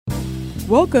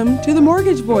Welcome to The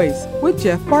Mortgage Voice with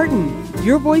Jeff Barton,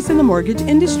 your voice in the mortgage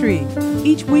industry.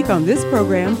 Each week on this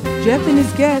program, Jeff and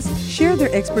his guests share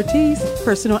their expertise,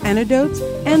 personal anecdotes,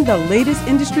 and the latest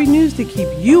industry news to keep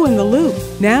you in the loop.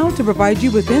 Now, to provide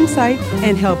you with insight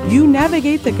and help you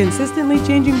navigate the consistently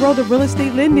changing world of real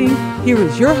estate lending, here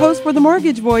is your host for The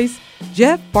Mortgage Voice,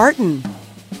 Jeff Barton.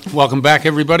 Welcome back,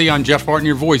 everybody. I'm Jeff Barton,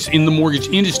 your voice in the mortgage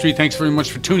industry. Thanks very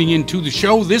much for tuning in to the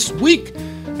show this week.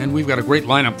 And we've got a great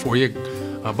lineup for you.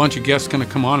 A bunch of guests going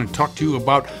to come on and talk to you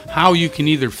about how you can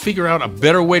either figure out a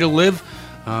better way to live,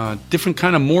 different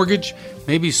kind of mortgage,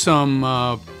 maybe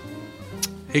some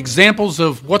examples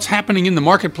of what's happening in the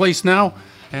marketplace now.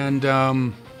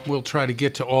 And we'll try to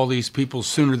get to all these people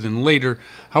sooner than later.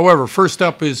 However, first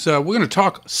up is we're going to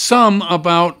talk some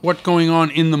about what's going on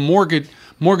in the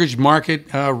mortgage market,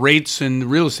 rates and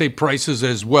real estate prices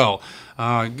as well.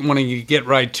 Want to get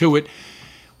right to it.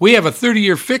 We have a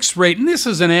 30-year fixed rate, and this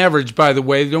is an average, by the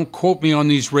way. Don't quote me on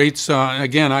these rates.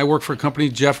 Again, I work for a company,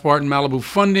 Jeff Barton Malibu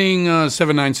Funding,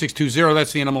 79620.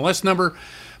 That's the NMLS number.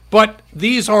 But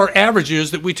these are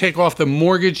averages that we take off the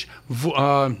Mortgage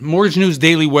News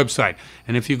Daily website.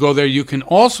 And if you go there, you can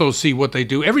also see what they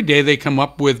do. Every day they come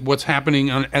up with what's happening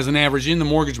as an average in the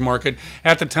mortgage market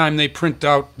at the time they print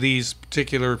out these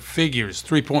particular figures.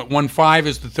 3.15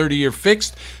 is the 30-year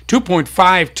fixed,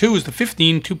 2.52 is the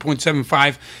 15,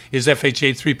 2.75 is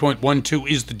FHA, 3.12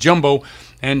 is the jumbo,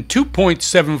 and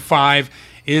 2.75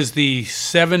 is the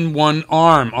 7-1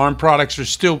 ARM. ARM products are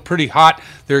still pretty hot.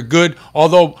 They're good.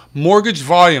 Although mortgage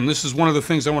volume, this is one of the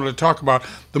things I wanted to talk about.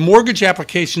 The mortgage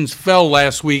applications fell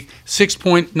last week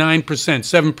 6.9%,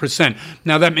 7%.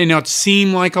 Now that may not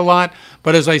seem like a lot,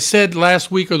 but as I said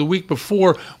last week or the week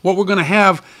before, what we're going to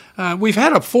have, we've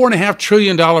had a $4.5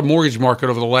 trillion mortgage market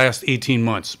over the last 18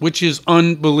 months, which is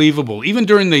unbelievable. Even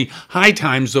during the high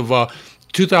times of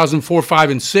 2004, 5,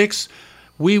 and 6,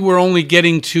 we were only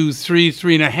getting to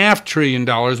 $3.5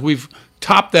 trillion. We've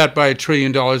topped that by $1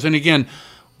 trillion. And again,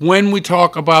 when we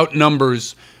talk about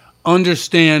numbers,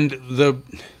 understand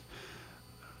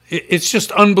it's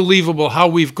just unbelievable how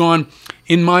we've gone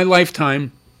in my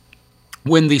lifetime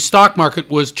when the stock market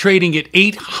was trading at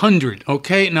 800,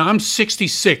 okay? Now, I'm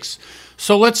 66.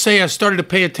 So let's say I started to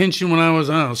pay attention when I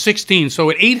was, 16.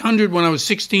 So at 800 when I was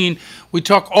 16, we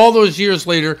talk all those years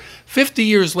later, 50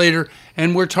 years later,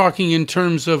 and we're talking in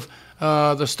terms of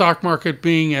the stock market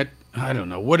being at, I don't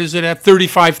know, what is it at,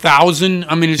 35,000?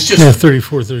 I mean, it's just... Yeah,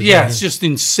 34, 35. Yeah, it's just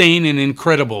insane and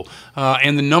incredible.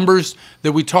 And the numbers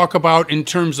that we talk about in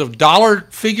terms of dollar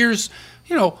figures,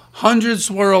 you know, hundreds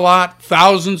were a lot,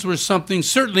 thousands were something.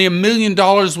 Certainly $1 million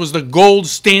was the gold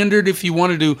standard if you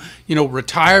wanted to, you know,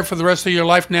 retire for the rest of your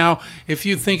life. Now, if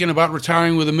you're thinking about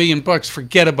retiring with $1 million,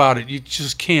 forget about it. You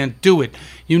just can't do it.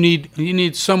 You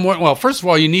need somewhat, well, first of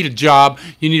all, you need a job.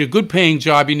 You need a good paying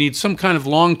job. You need some kind of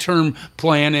long-term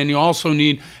plan, and you also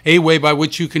need a way by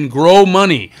which you can grow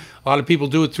money. A lot of people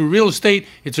do it through real estate.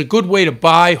 It's a good way to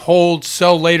buy, hold,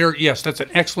 sell later. Yes, that's an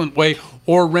excellent way.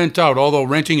 Or rent out, although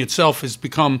renting itself has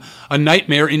become a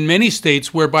nightmare in many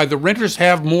states whereby the renters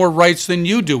have more rights than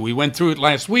you do. We went through it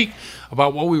last week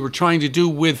about what we were trying to do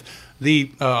with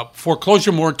the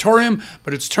foreclosure moratorium,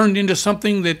 but it's turned into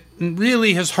something that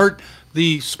really has hurt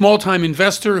the small-time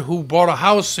investor who bought a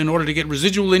house in order to get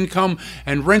residual income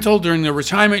and rental during their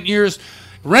retirement years.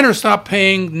 Renters stopped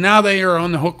paying. Now they are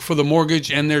on the hook for the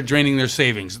mortgage, and they're draining their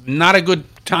savings. Not a good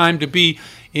time to be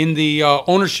in the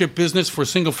ownership business for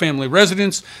single-family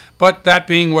residents, but that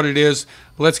being what it is,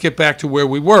 let's get back to where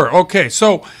we were. Okay,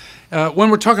 so when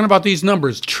we're talking about these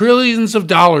numbers, trillions of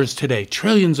dollars today,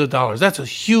 trillions of dollars, that's a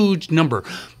huge number,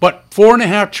 but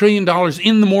 $4.5 trillion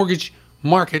in the mortgage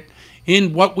market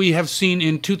in what we have seen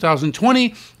in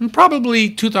 2020 and probably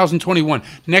 2021.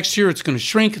 Next year it's going to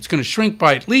shrink. It's going to shrink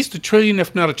by at least $1 trillion,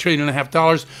 if not $1.5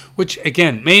 trillion, which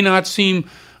again may not seem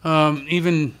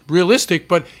even realistic,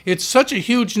 but it's such a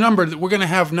huge number that we're going to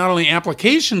have not only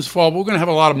applications fall, but we're going to have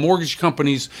a lot of mortgage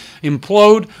companies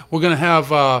implode. We're going to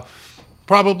have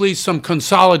probably some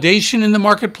consolidation in the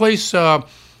marketplace.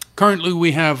 Currently,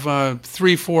 we have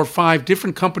 3, 4, 5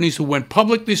 different companies who went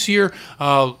public this year.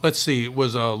 Let's see, it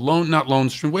was not Lone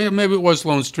Stream. Well, maybe it was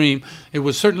Lone Stream. It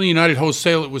was certainly United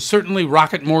Wholesale. It was certainly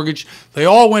Rocket Mortgage. They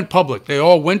all went public. They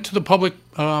all went to the public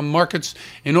markets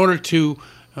in order to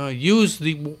use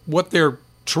what their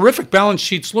terrific balance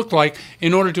sheets look like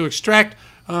in order to extract.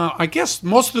 I guess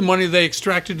most of the money they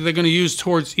extracted, they're going to use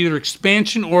towards either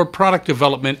expansion or product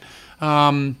development.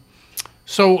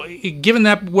 So, given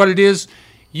that what it is,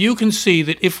 you can see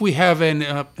that if we have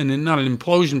not an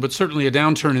implosion, but certainly a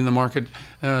downturn in the market,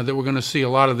 that we're going to see a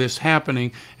lot of this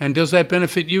happening. And does that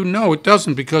benefit you? No, it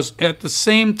doesn't, because at the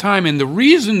same time, and the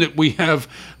reason that we have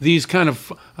these kind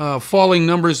of falling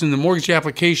numbers in the mortgage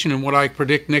application and what I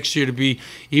predict next year to be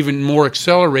even more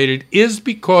accelerated is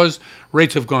because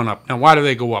rates have gone up. Now, why do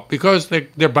they go up? Because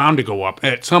they're bound to go up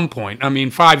at some point. I mean,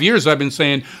 5 years I've been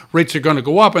saying rates are going to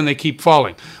go up, and they keep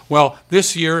falling. Well,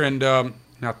 this year and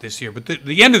not this year, but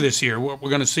the end of this year, what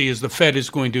we're going to see is the Fed is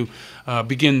going to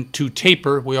begin to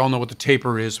taper. We all know what the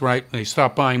taper is, right? They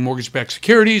stop buying mortgage-backed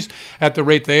securities at the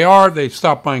rate they are. They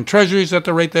stop buying treasuries at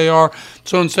the rate they are.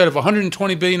 So instead of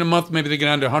 $120 billion a month, maybe they get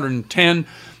down to 110,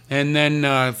 and then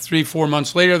 3-4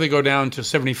 months later, they go down to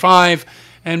 75.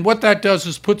 And what that does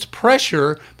is puts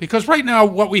pressure, because right now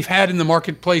what we've had in the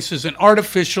marketplace is an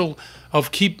artificial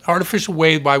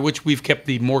way by which we've kept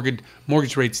the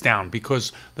mortgage rates down,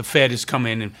 because the Fed has come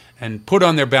in and put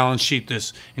on their balance sheet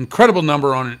this incredible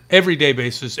number on an everyday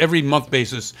basis, every month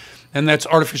basis, and that's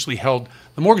artificially held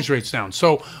the mortgage rates down.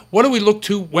 So what do we look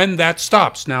to when that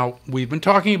stops? Now, we've been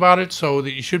talking about it, so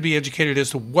that you should be educated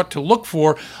as to what to look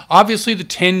for. Obviously, the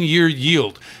 10-year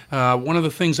yield. One of the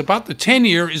things about the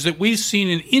 10-year is that we've seen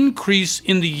an increase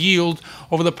in the yield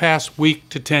over the past week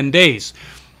to 10 days.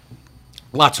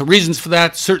 Lots of reasons for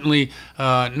that. Certainly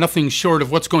nothing short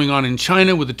of what's going on in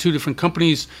China with the two different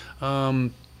companies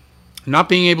not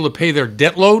being able to pay their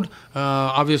debt load.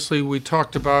 Obviously, we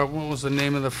talked about, what was the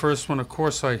name of the first one? Of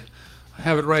course, I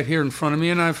have it right here in front of me,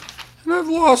 and I've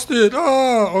lost it.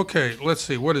 Oh, okay. Let's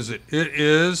see. What is it? It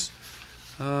is,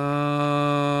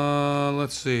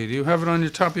 let's see. Do you have it on your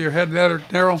top of your head,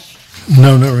 Daryl?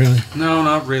 No, not really. No,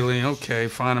 not really. Okay,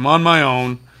 fine. I'm on my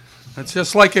own. It's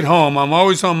just like at home. I'm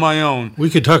always on my own. We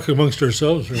could talk amongst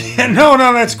ourselves. Really. No,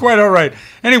 that's quite all right.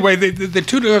 Anyway, the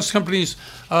two biggest companies,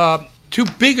 two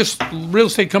biggest real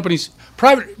estate companies,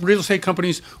 private real estate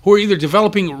companies who are either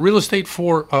developing real estate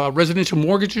for residential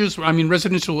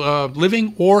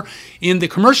living, or in the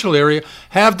commercial area,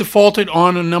 have defaulted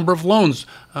on a number of loans.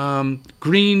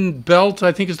 Green Belt,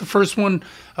 I think, is the first one.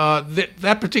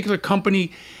 That particular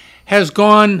company has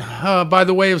gone by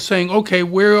the way of saying, okay,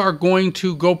 we are going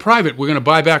to go private. We're going to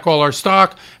buy back all our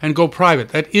stock and go private.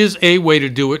 That is a way to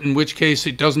do it, in which case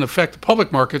it doesn't affect the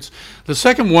public markets. The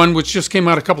second one, which just came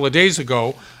out a couple of days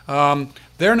ago,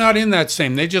 they're not in that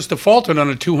same. They just defaulted on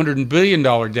a $200 billion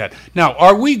debt. Now,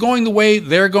 are we going the way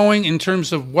they're going in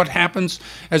terms of what happens?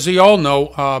 As we all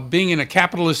know, being in a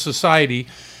capitalist society,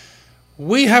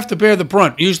 we have to bear the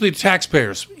brunt, usually the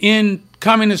taxpayers. In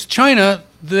communist China,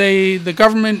 the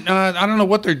government, I don't know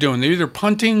what they're doing. They're either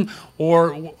punting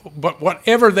but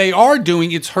whatever they are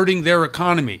doing, it's hurting their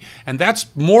economy. And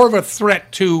that's more of a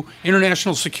threat to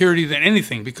international security than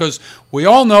anything, because we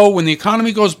all know when the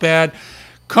economy goes bad,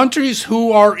 countries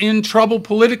who are in trouble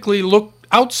politically look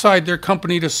outside their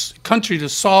country to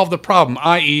solve the problem,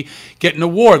 i.e. get in a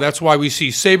war. That's why we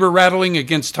see saber rattling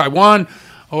against Taiwan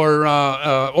or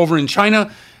over in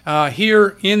China.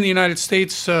 Here in the United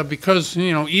States, because,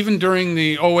 even during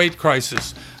the 2008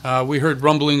 crisis, we heard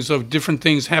rumblings of different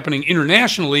things happening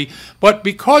internationally, but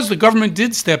because the government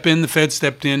did step in, the Fed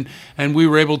stepped in, and we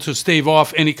were able to stave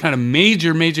off any kind of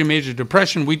major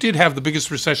depression. We did have the biggest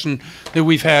recession that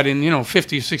we've had in,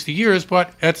 50, 60 years,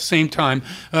 but at the same time,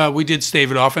 we did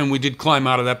stave it off, and we did climb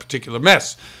out of that particular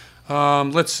mess.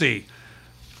 Let's see.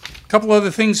 Couple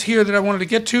other things here that I wanted to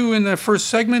get to in the first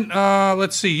segment.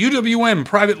 Let's see, UWM,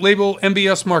 private label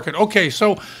MBS market. Okay,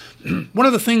 so one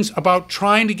of the things about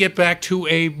trying to get back to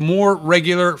a more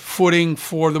regular footing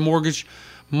for the mortgage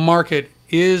market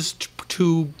is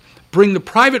to bring the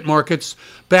private markets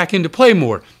back into play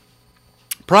more.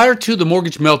 Prior to the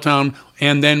mortgage meltdown,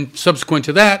 and then subsequent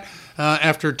to that,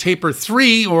 after taper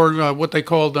 3, or what they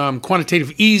called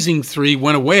quantitative easing 3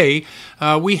 went away,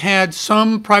 we had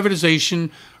some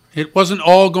privatization. It wasn't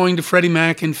all going to Freddie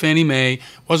Mac and Fannie Mae. It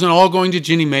wasn't all going to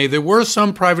Ginnie Mae. There were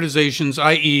some privatizations,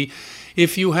 i.e.,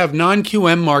 if you have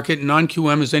non-QM market,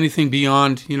 non-QM is anything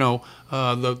beyond,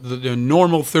 the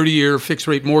normal 30-year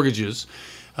fixed-rate mortgages.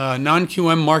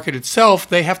 Non-QM market itself,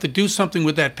 they have to do something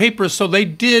with that paper, so they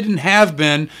did and have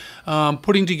been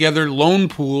putting together loan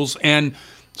pools and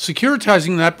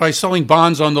securitizing that by selling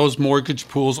bonds on those mortgage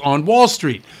pools on Wall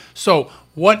Street. So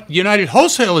what United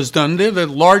Wholesale has done, they're the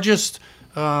largest,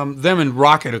 them and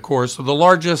Rocket, of course, are the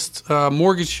largest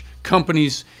mortgage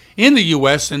companies in the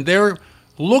U.S., and they're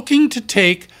looking to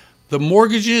take the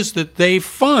mortgages that they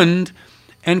fund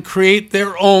and create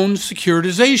their own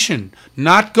securitization,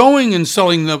 not going and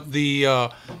selling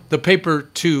the paper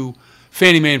to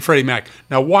Fannie Mae and Freddie Mac.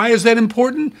 Now, why is that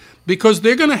important? because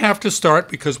they're going to have to start,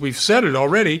 because we've said it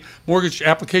already, mortgage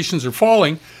applications are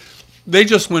falling. They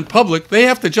just went public. They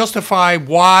have to justify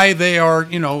why they are,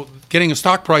 getting a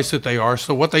stock price that they are.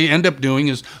 So what they end up doing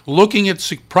is looking at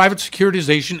private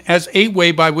securitization as a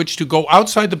way by which to go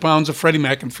outside the bounds of Freddie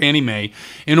Mac and Fannie Mae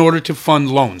in order to fund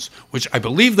loans, which I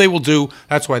believe they will do.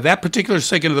 That's why that particular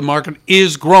segment of the market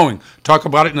is growing. Talk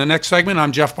about it in the next segment.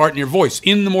 I'm Jeff Barton, your voice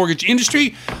in the mortgage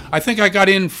industry. I think I got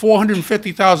in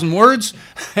 450,000 words,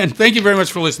 and thank you very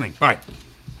much for listening. Bye.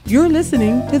 You're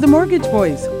listening to The Mortgage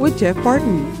Voice with Jeff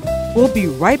Barton. We'll be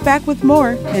right back with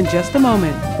more in just a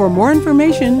moment. For more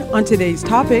information on today's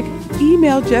topic,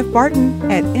 email Jeff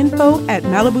Barton at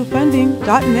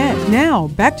info@malibufunding.net. Now,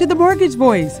 back to The Mortgage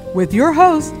Voice with your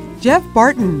host, Jeff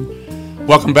Barton.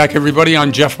 Welcome back, everybody.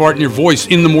 I'm Jeff Barton, your voice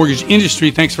in the mortgage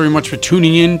industry. Thanks very much for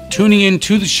tuning in to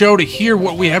the show to hear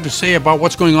what we have to say about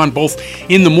what's going on both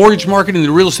in the mortgage market and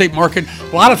the real estate market.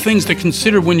 A lot of things to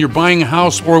consider when you're buying a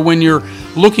house or when you're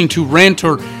looking to rent,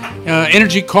 or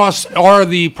energy costs are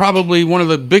probably one of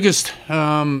the biggest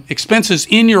expenses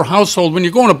in your household. When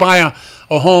you're going to buy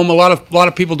a home, a lot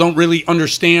of people don't really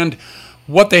understand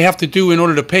what they have to do in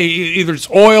order to pay. Either it's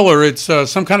oil, or it's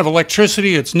some kind of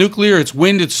electricity, it's nuclear, it's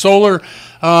wind, it's solar.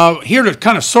 Here to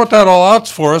kind of sort that all out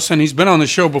for us, and he's been on the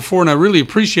show before, and I really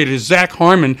appreciate it, is Zach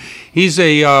Harmon. He is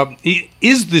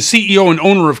the CEO and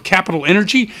owner of Capital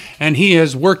Energy, and he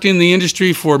has worked in the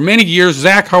industry for many years.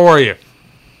 Zach, how are you?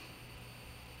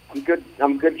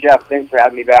 I'm good, Jeff. Thanks for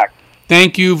having me back.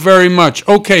 Thank you very much.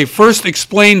 Okay, first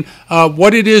explain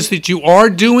what it is that you are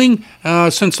doing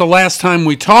since the last time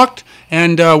we talked,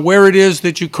 and where it is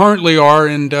that you currently are,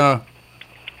 and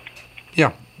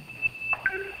yeah.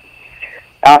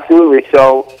 Absolutely.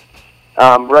 So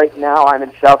right now I'm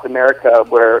in South America,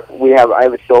 where I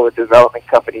have a solar development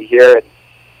company here,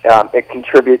 and it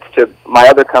contributes to my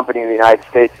other company in the United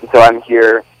States, and so I'm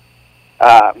here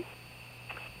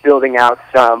building out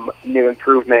some new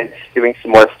improvements, doing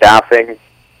some more staffing,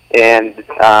 and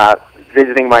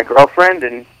visiting my girlfriend,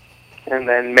 and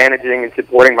then managing and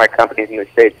supporting my companies in the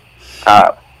States.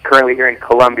 Currently here in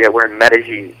Colombia, we're in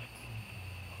Medellin.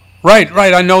 Right.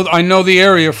 I know the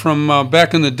area from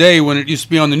back in the day when it used to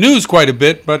be on the news quite a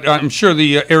bit, but I'm sure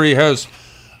the area has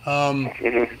a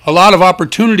lot of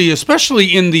opportunity, especially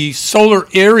in the solar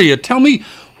area. Tell me,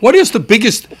 what is the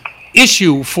biggest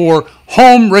issue for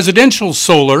home residential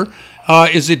solar?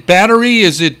 Is it battery?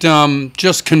 Is it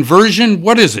just conversion?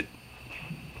 What is it?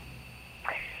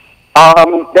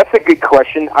 That's a good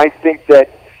question. I think that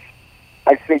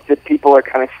people are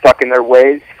kind of stuck in their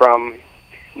ways from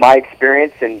my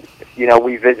experience, and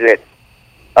we visit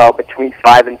between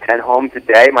 5 and 10 homes a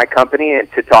day, my company, and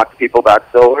to talk to people about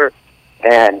solar,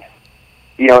 and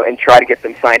and try to get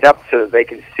them signed up so that they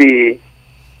can see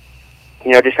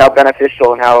just how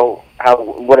beneficial and how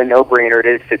what a no-brainer it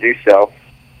is to do so.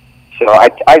 So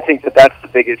I think that that's the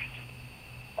biggest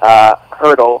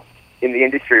hurdle in the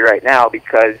industry right now,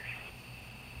 because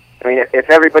if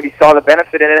everybody saw the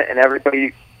benefit in it and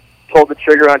everybody pulled the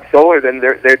trigger on solar, then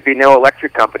there'd be no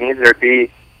electric companies, there'd be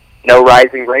no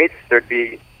rising rates, there'd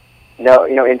be no,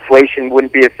 inflation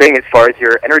wouldn't be a thing as far as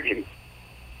your energy.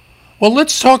 Well,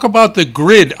 let's talk about the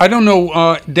grid. I don't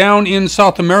know, down in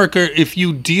South America, if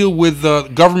you deal with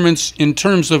governments in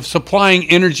terms of supplying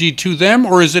energy to them,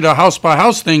 or is it a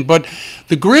house-by-house thing? But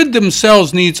the grid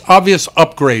themselves needs obvious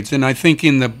upgrades, and I think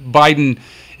in the Biden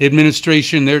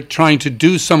administration, they're trying to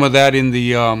do some of that in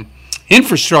the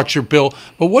infrastructure bill.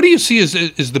 But what do you see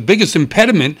is the biggest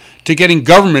impediment to getting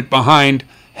government behind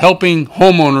helping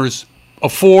homeowners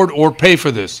afford or pay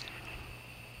for this?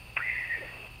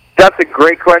 That's a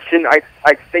great question. I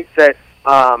think that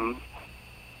I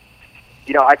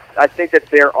think that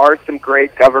there are some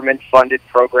great government-funded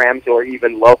programs, or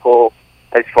even local,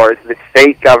 as far as the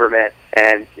state government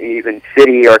and even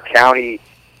city or county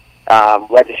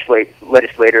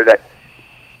legislator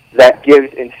that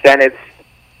gives incentives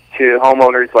to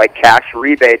homeowners, like cash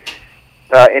rebates,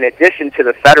 in addition to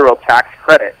the federal tax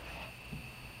credit.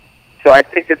 So I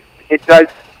think that it does.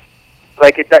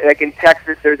 Like in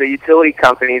Texas, there's a utility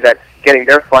company that's getting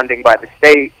their funding by the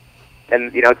state,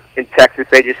 and in Texas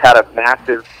they just had a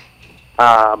massive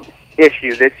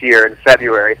issue this year in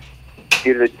February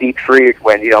due to the deep freeze,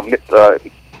 when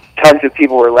tons of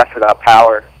people were left without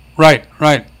power. Right.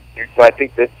 So I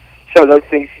think that some of those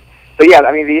things. But yeah,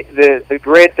 the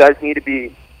grid does need to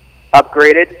be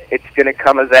upgraded. It's going to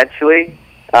come eventually.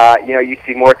 You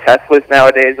see more Teslas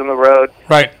nowadays on the road.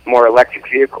 Right. More electric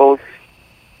vehicles.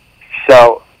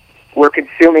 So we're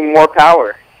consuming more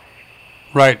power.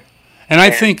 Right. And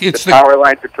I think it's the power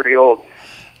lines are pretty old.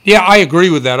 Yeah, I agree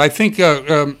with that. I think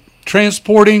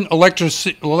transporting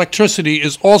electricity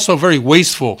is also very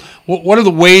wasteful. What are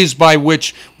the ways by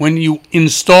which, when you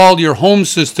install your home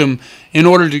system in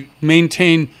order to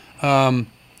maintain,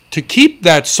 to keep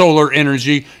that solar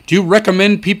energy, do you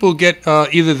recommend people get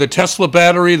either the Tesla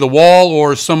battery, the wall,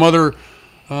 or some other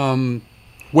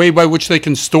way by which they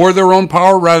can store their own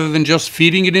power rather than just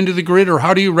feeding it into the grid, or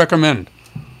how do you recommend?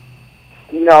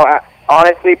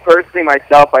 Honestly, personally,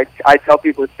 myself, I tell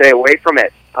people to stay away from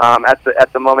it.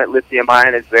 At the moment, lithium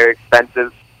ion is very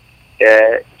expensive.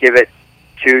 Give it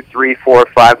 2, 3, 4,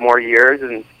 5 more years,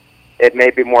 and it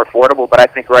may be more affordable. But I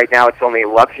think right now it's only a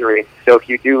luxury. So if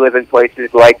you do live in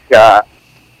places like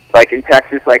in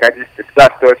Texas, like I just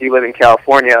discussed, or if you live in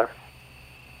California,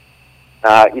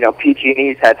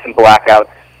 PG&E's had some blackouts.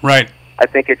 Right. I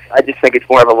just think it's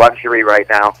more of a luxury right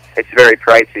now. It's very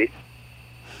pricey.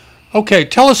 Okay,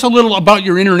 tell us a little about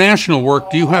your international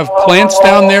work. Do you have plants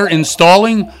down there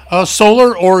installing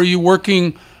solar, or are you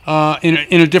working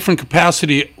in a different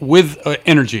capacity with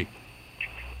energy?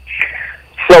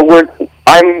 So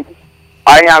I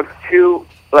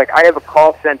have a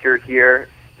call center here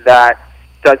that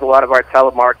does a lot of our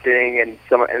telemarketing and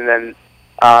then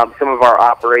some of our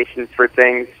operations for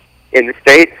things in the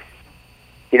States.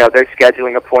 They're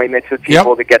scheduling appointments with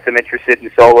people to get them interested in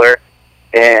solar.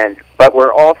 But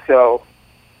we're also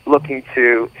looking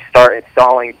to start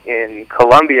installing in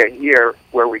Colombia here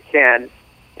where we can,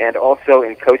 and also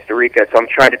in Costa Rica. So I'm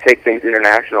trying to take things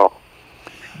international.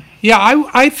 Yeah,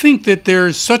 I think that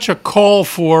there's such a call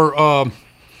for a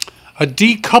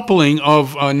decoupling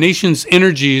of nations'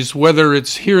 energies, whether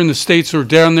it's here in the States or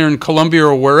down there in Colombia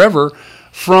or wherever,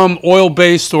 from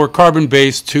oil-based or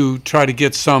carbon-based, to try to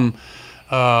get some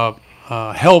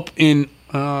help in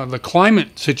the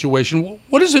climate situation.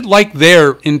 What is it like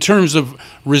there in terms of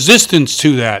resistance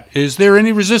to that? Is there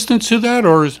any resistance to that,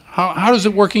 or how is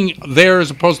it working there as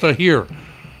opposed to here?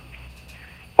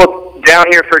 Well, down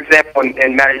here, for example,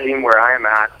 in Medellin, where I am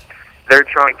at, they're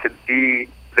trying to be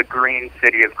the green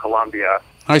city of Colombia.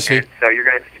 I see. And so you're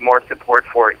going to see more support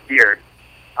for it here.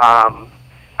 I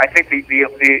think the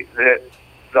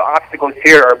obstacles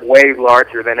here are way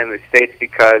larger than in the States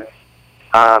because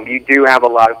you do have a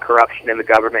lot of corruption in the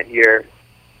government here,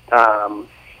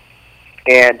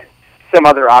 and some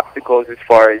other obstacles as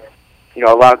far as, a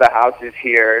lot of the houses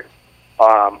here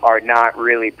are not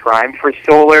really primed for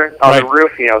solar on the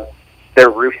roof. Their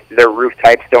roof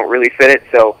types don't really fit it,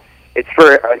 so it's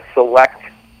for a select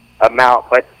amount.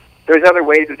 But there's other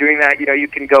ways of doing that. You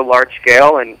can go large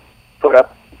scale and put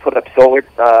up solar,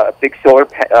 big solar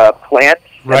plants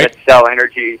that sell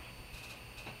energy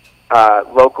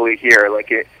locally here, like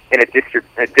in a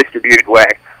distributed way.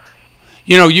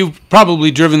 You've probably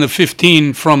driven the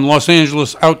 15 from Los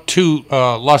Angeles out to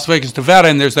Las Vegas, Nevada,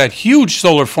 and there's that huge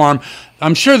solar farm.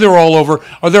 I'm sure they're all over.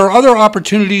 Are there other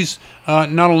opportunities,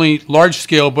 not only large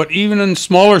scale, but even in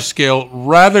smaller scale,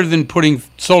 rather than putting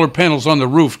solar panels on the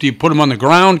roof? Do you put them on the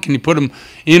ground? Can you put them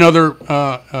in other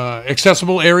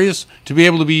accessible areas to be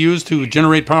able to be used to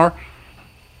generate power?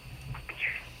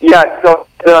 Yeah, so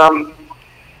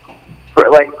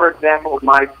for example,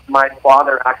 my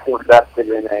father actually invested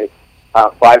in a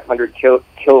 500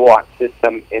 kilowatt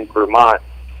system in Vermont,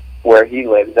 where he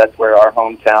lives. That's where our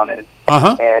hometown is.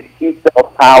 And he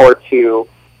sells power to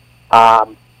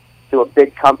a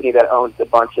big company that owns a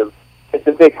bunch of. It's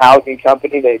a big housing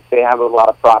company. They have a lot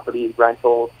of property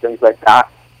rentals, things like that.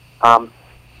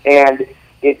 And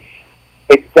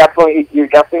it's definitely, you're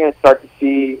definitely going to start to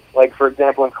see, like, for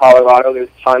example, in Colorado, there's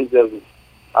tons of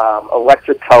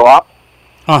electric co-ops.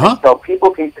 So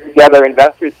people can get together,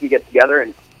 investors can get together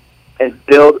and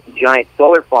build giant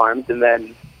solar farms, and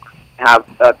then have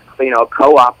a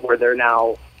co-op where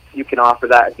you can offer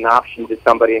that as an option to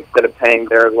somebody instead of paying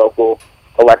their local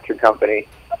electric company.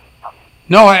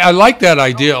 No, I like that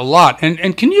idea a lot.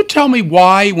 And can you tell me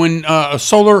why, when a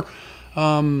solar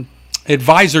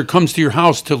advisor comes to your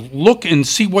house to look and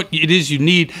see what it is you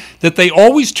need, that they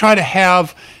always try to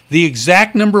have the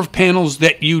exact number of panels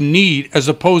that you need, as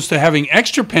opposed to having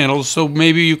extra panels, so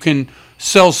maybe you can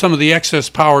sell some of the excess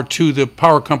power to the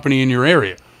power company in your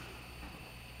area?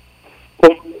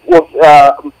 Well,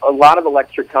 a lot of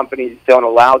electric companies don't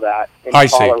allow that. In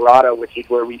Colorado, which is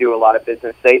where we do a lot of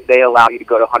business, they allow you to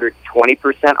go to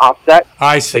 120% offset.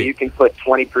 I see. So you can put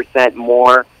 20%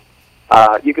 more.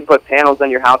 You can put panels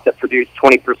on your house that produce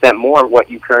 20% more of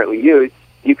what you currently use.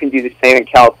 You can do the same in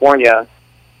California,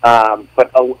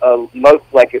 but most,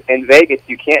 like in Vegas,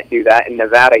 you can't do that. In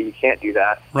Nevada, you can't do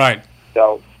that. Right.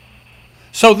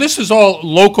 So this is all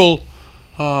local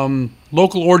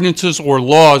ordinances or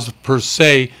laws per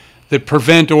se that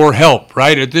prevent or help,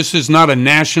 right? This is not a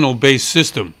national-based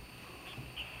system.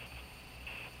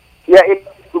 Yeah,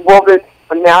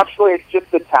 naturally, it's just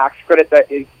the tax credit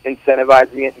that is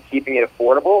incentivizing it and keeping it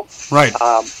affordable. Right.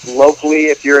 Locally,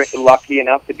 if you're lucky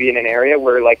enough to be in an area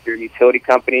where, like, your utility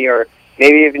company or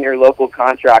maybe even your local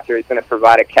contractor is going to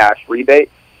provide a cash rebate,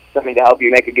 something to help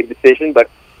you make a good decision. But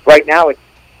right now, it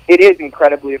is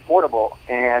incredibly affordable.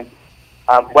 And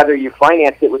whether you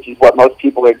finance it, which is what most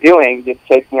people are doing, just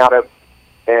taking out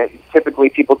typically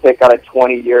people take out a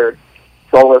 20-year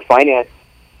solar finance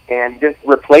and just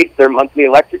replace their monthly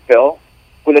electric bill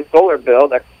with a solar bill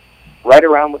that's right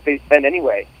around what they spend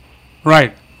anyway.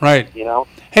 Right. You know?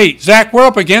 Hey, Zach, we're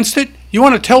up against it. You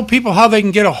want to tell people how they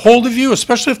can get a hold of you,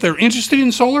 especially if they're interested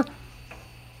in solar?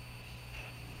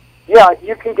 Yeah,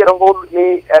 you can get a hold of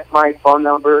me at my phone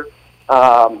number,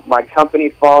 my company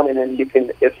phone, and then you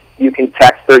can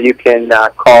text or you can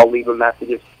call, leave a message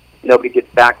if nobody gets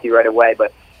back to you right away.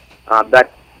 But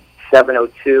that's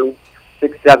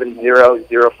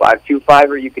 702-670-0525,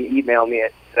 or you can email me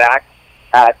at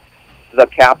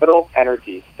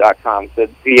Zach@thecapitalenergy.com. So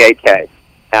ZAK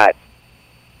at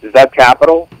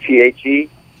TheCapital,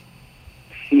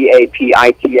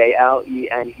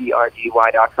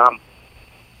 TheCapitalenergy.com.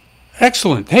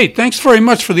 Excellent. Hey, thanks very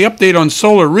much for the update on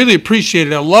solar. Really appreciate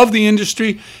it. I love the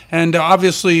industry, and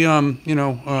obviously,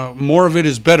 more of it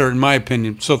is better, in my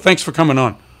opinion. So thanks for coming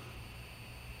on.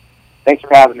 Thanks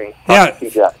for having me.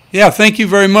 Yeah. Thank you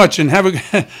very much, and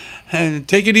and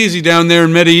take it easy down there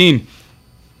in Medellin.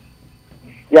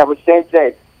 Yeah, we're staying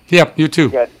safe. Yep, you too.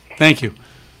 Good. Thank you.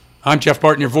 I'm Jeff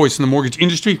Barton, your voice in the mortgage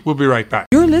industry. We'll be right back.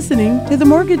 You're listening to The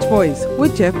Mortgage Voice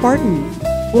with Jeff Barton.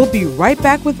 We'll be right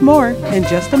back with more in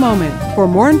just a moment. For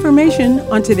more information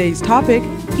on today's topic,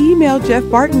 email Jeff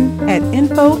Barton at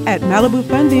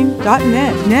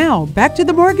info@malibufunding.net. Now, back to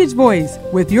The Mortgage Voice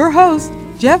with your host,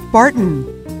 Jeff Barton.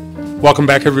 Welcome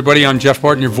back, everybody. I'm Jeff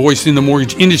Barton, your voice in the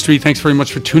mortgage industry. Thanks very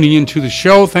much for tuning in to the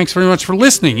show. Thanks very much for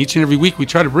listening. Each and every week, we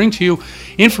try to bring to you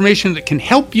information that can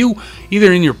help you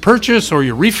either in your purchase or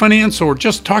your refinance or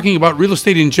just talking about real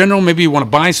estate in general. Maybe you want to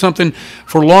buy something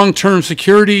for long-term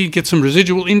security, get some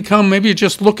residual income. Maybe you're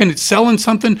just looking at selling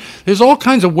something. There's all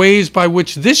kinds of ways by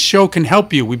which this show can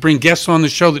help you. We bring guests on the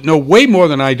show that know way more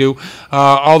than I do,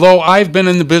 although I've been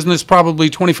in the business probably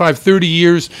 25, 30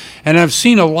 years, and I've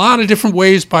seen a lot of different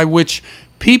ways by which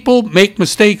people make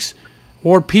mistakes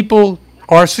or people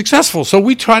are successful. So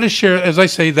we try to share, as I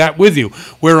say, that with you.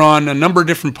 We're on a number of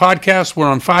different podcasts. We're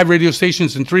on 5 radio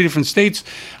stations in 3 different states.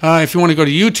 If you want to go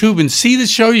to YouTube and see the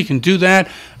show, you can do that.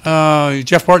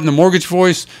 Jeff Barton, the Mortgage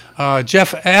Voice.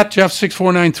 Jeff at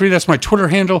Jeff6493. That's my Twitter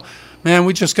handle. Man,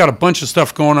 we just got a bunch of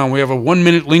stuff going on. We have a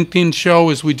 1-minute LinkedIn show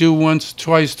as we do once,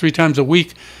 twice, 3 times a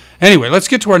week. Anyway, let's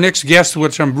get to our next guest,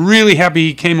 which I'm really happy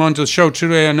he came on to the show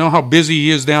today. I know how busy he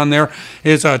is down there.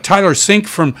 Is Tyler Sink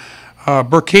from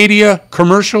Berkadia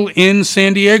Commercial in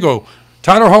San Diego.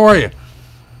 Tyler, how are you?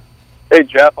 Hey,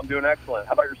 Jeff, I'm doing excellent.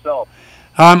 How about yourself?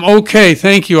 I'm okay,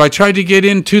 thank you. I tried to get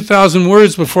in 2,000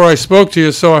 words before I spoke to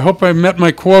you, so I hope I met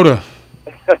my quota.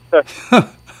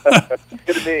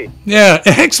 Good to be. Yeah,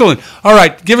 excellent. All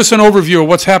right, give us an overview of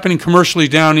what's happening commercially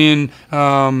down in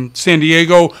San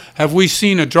Diego. Have we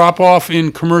seen a drop-off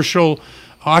in commercial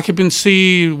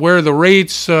occupancy? Where are the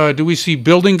rates? Do we see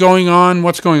building going on?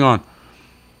 What's going on?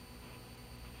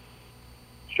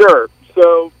 Sure.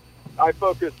 So I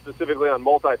focus specifically on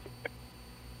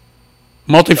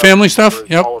multifamily stuff?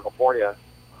 Yep. California.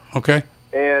 Okay.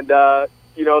 And,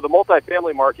 the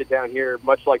multifamily market down here,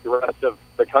 much like the rest of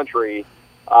the country,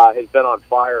 has been on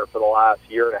fire for the last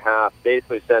year and a half.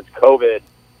 Basically, since COVID,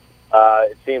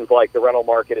 it seems like the rental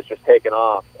market has just taken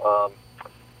off.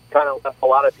 Kind of left a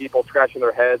lot of people scratching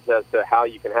their heads as to how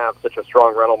you can have such a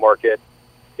strong rental market,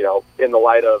 in the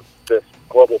light of this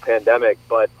global pandemic.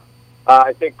 But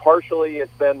I think partially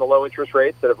it's been the low interest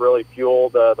rates that have really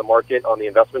fueled the market on the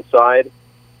investment side.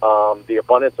 The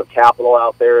abundance of capital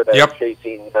out there that is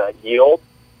chasing yield,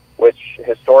 which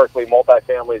historically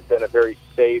multifamily has been a very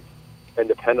safe and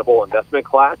dependable investment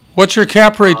class. What's your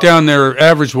cap rate down there,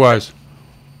 average-wise?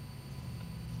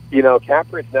 Cap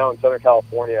rates now in Southern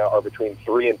California are between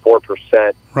 3% and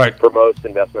 4% for most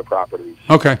investment properties.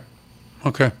 Okay.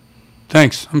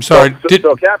 Thanks. I'm sorry.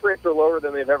 So cap rates are lower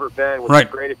than they've ever been, which is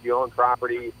great if you own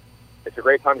property. It's a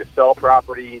great time to sell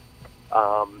property.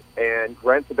 And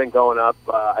rents have been going up.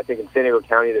 I think in San Diego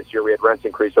County this year we had rents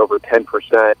increase over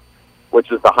 10%,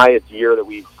 which is the highest year that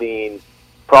we've seen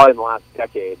probably in the last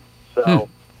decade. So,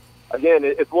 again,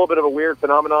 it's a little bit of a weird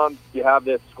phenomenon. You have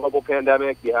this global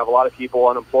pandemic. You have a lot of people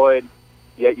unemployed,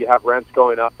 yet you have rents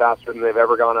going up faster than they've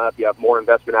ever gone up. You have more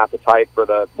investment appetite for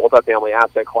the multifamily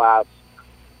asset class.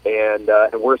 And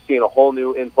we're seeing a whole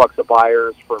new influx of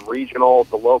buyers from regional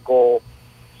to local,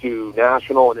 to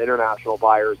national and international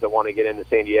buyers that want to get into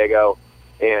San Diego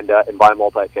and buy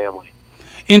multifamily.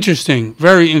 Interesting,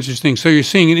 very interesting. So you're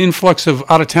seeing an influx of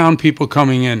out-of-town people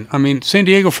coming in. I mean, San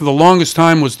Diego for the longest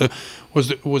time was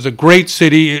a great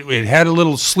city. It had a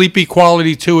little sleepy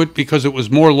quality to it because it was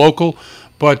more local.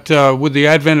 But with the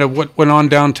advent of what went on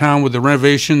downtown with the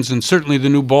renovations and certainly the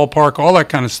new ballpark, all that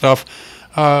kind of stuff,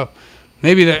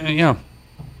 maybe that, yeah.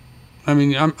 I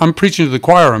mean, I'm preaching to the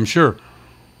choir, I'm sure.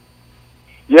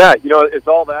 Yeah, it's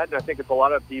all that, and I think it's a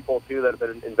lot of people, too, that have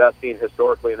been investing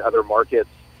historically in other markets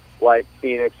like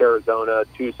Phoenix, Arizona,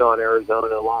 Tucson,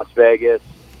 Arizona, Las Vegas,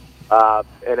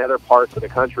 and other parts of the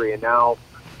country. And now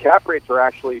cap rates are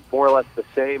actually more or less the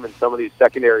same in some of these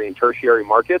secondary and tertiary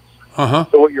markets. Uh-huh.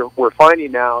 So what we're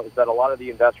finding now is that a lot of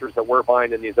the investors that we're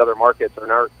buying in these other markets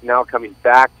are now coming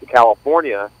back to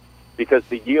California because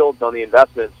the yields on the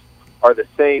investments are the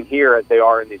same here as they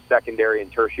are in these secondary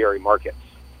and tertiary markets.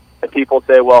 And people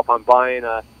say, well, if I'm buying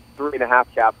a 3.5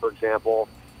 cap, for example,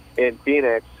 in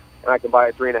Phoenix, and I can buy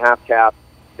a 3.5 cap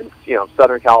in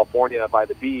Southern California by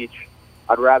the beach,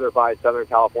 I'd rather buy Southern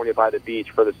California by the beach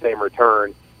for the same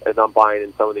return as I'm buying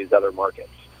in some of these other markets.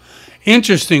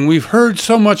 Interesting. We've heard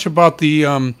so much about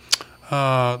the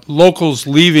locals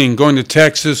leaving, going to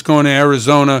Texas, going to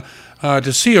Arizona.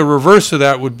 To see a reverse of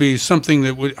that would be something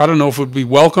that I don't know if it would be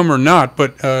welcome or not,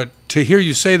 but to hear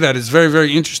you say that is very,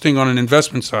 very interesting on an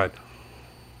investment side.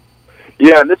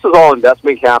 Yeah, and this is all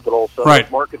investment capital, so right.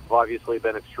 These markets have obviously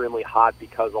been extremely hot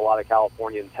because a lot of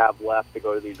Californians have left to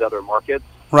go to these other markets.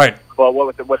 Right. But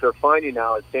what they're finding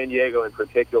now is San Diego in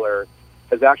particular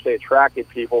has actually attracted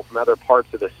people from other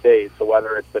parts of the state. So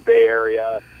whether it's the Bay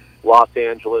Area, Los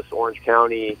Angeles, Orange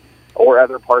County, or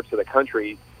other parts of the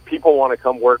country, people want to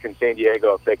come work in San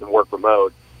Diego if they can work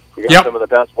remote. We got some of the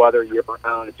best weather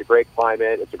year-round. It's a great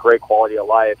climate. It's a great quality of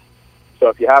life. So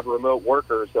if you have remote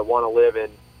workers that want to live in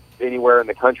anywhere in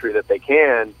the country that they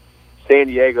can, San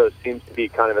Diego seems to be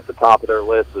kind of at the top of their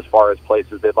list as far as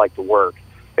places they'd like to work.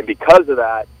 And because of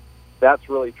that, that's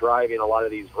really driving a lot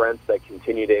of these rents that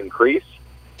continue to increase,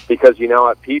 because you now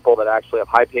have people that actually have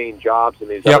high-paying jobs in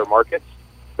these other markets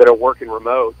that are working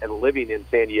remote and living in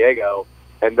San Diego,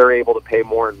 and they're able to pay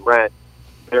more in rent.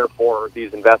 Therefore,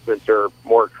 these investments are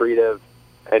more accretive,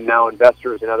 and now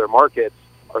investors in other markets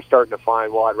are starting to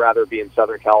find, well, I'd rather be in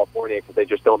Southern California because they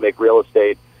just don't make real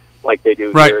estate like they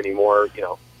do here anymore.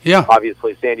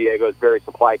 Obviously, San Diego is very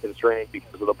supply constrained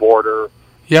because of the border,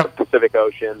 the Pacific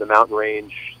Ocean, the mountain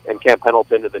range, and Camp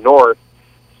Pendleton to the north.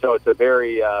 So it's a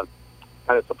very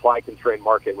kind of supply-constrained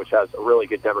market, which has a really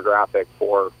good demographic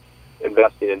for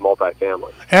investing in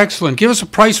multifamily. Excellent. Give us a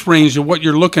price range of what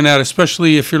you're looking at,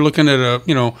 especially if you're looking at I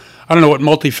don't know what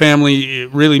multifamily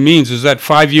really means. Is that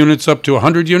 5 units up to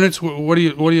 100 units? What are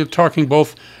you talking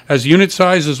both as unit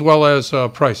size as well as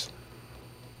price?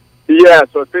 Yeah,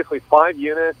 so it's basically 5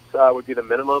 units would be the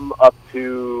minimum, up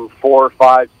to 4,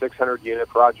 5, 600 unit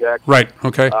projects. Right.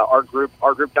 Okay. Our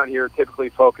group down here typically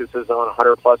focuses on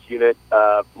 100+ unit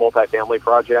multifamily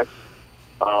projects,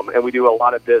 and we do a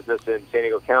lot of business in San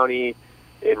Diego County,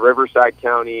 in Riverside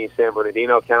County, San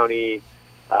Bernardino County.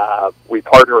 We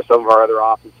partner with some of our other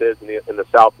offices in the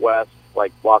Southwest,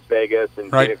 like Las Vegas and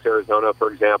Phoenix, Arizona,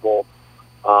 for example.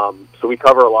 So we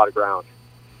cover a lot of ground.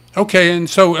 Okay, and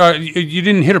so you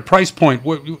didn't hit a price point.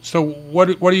 What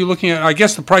are you looking at? I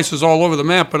guess the price is all over the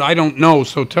map, but I don't know.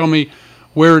 So tell me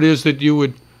where it is that you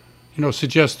would,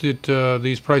 suggest that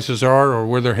these prices are, or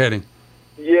where they're heading.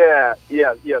 Yeah.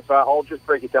 So I'll just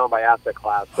break it down by asset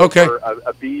class. So okay. For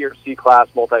a B or C class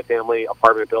multifamily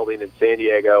apartment building in San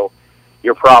Diego,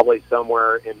 you're probably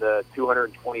somewhere in the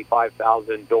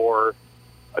 $225,000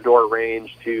 a door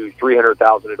range to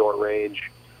 $300,000 a door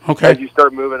range. Okay. As you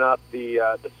start moving up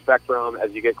the spectrum,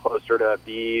 as you get closer to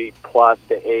B plus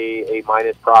to A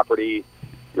minus property,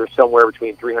 you're somewhere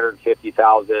between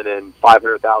 $350,000 and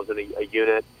 $500,000 a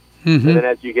unit. Mm-hmm. And then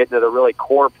as you get into the really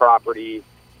core property,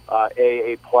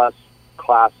 A plus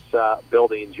class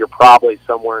buildings, you're probably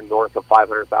somewhere north of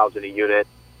 $500,000 a unit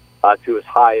to as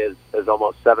high as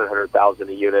almost $700,000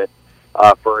 a unit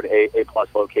for an A plus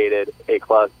located A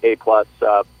plus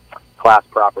class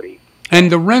property. And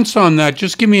the rents on that,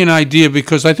 just give me an idea,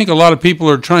 because I think a lot of people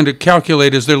are trying to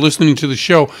calculate as they're listening to the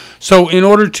show. So in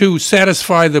order to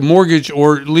satisfy the mortgage,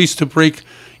 or at least to break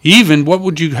even, what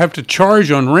would you have to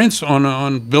charge on rents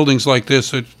on buildings like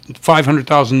this at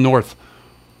 $500,000 north?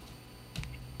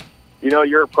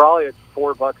 You're probably at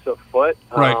 $4 a foot.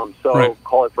 Right.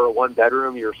 Call it for a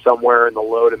 1-bedroom, you're somewhere in the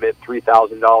low to mid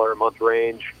 $3,000 a month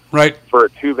range. Right. For a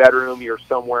 2-bedroom, you're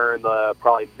somewhere in the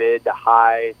probably mid to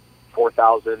high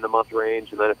 $4,000 a month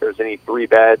range, and then if there's any 3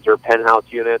 beds or penthouse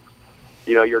units,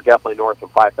 you're definitely north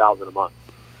of $5,000 a month.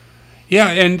 Yeah,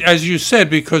 and as you said,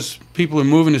 because people are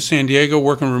moving to San Diego,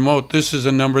 working remote, this is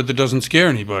a number that doesn't scare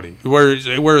anybody.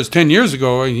 Whereas 10 years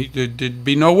ago, there'd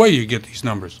be no way you get these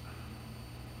numbers.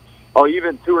 Oh,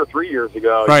 even 2 or 3 years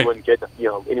ago, Right. you wouldn't get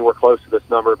anywhere close to this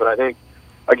number. But I think,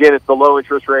 again, it's the low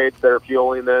interest rates that are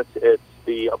fueling this. It's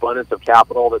the abundance of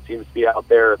capital that seems to be out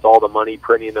there. It's all the money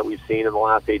printing that we've seen in the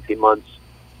last 18 months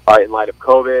in light of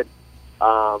COVID.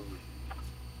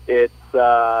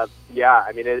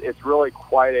 It's really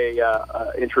quite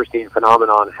a interesting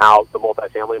phenomenon how the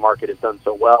multifamily market has done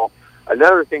so well.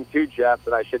 Another thing too, Jeff,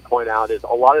 that I should point out is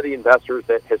a lot of the investors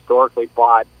that historically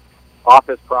bought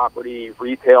office property,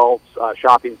 retail,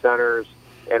 shopping centers,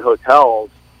 and hotels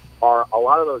a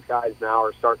lot of those guys now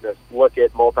are starting to look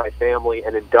at multifamily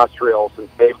and industrial since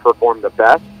they've performed the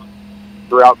best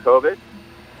throughout COVID.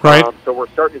 Right. So we're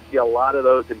starting to see a lot of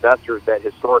those investors that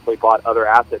historically bought other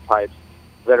asset types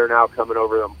that are now coming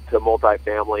over to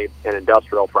multifamily and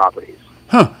industrial properties.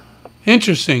 Huh.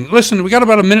 Interesting. Listen, we got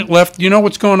about a minute left. You know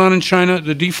what's going on in China?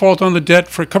 The default on the debt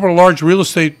for a couple of large real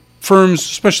estate firms,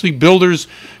 especially builders,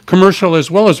 commercial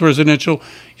as well as residential.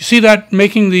 You see that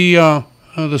making the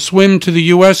swim to the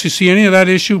U.S.? You see any of that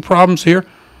issue, problems here?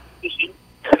 It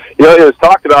was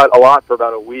talked about a lot for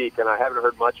about a week, and I haven't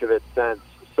heard much of it since.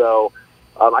 So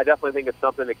I definitely think it's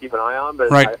something to keep an eye on, but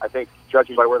Right. I think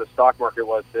judging by where the stock market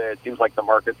was today, it seems like the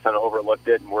market's kind of overlooked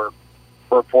it, and we're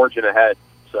forging ahead.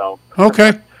 So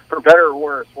Okay. for better or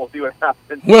worse, we'll see what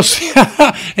happens. We'll see.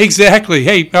 Exactly.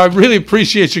 Hey, I really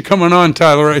appreciate you coming on,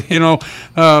 Tyler.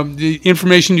 The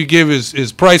information you give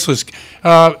is priceless.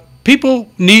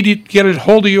 People need to get a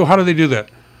hold of you. How do they do that?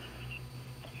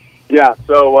 Yeah,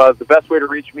 so the best way to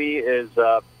reach me is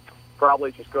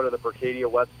probably just go to the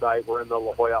Berkadia website. We're in the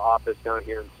La Jolla office down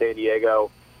here in San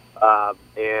Diego,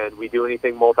 and we do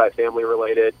anything multifamily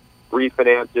related,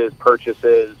 refinances,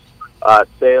 purchases,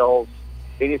 sales,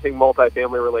 anything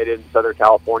multifamily related in Southern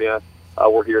California.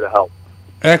 We're here to help.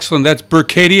 Excellent. That's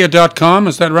Berkadia.com.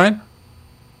 Is that right?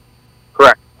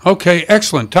 Correct. Okay,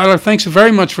 excellent. Tyler, thanks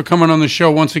very much for coming on the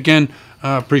show once again.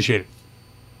 Appreciate it.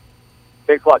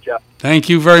 Thanks a lot, Jeff. Thank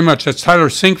you very much. That's Tyler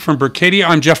Sink from Berkadia.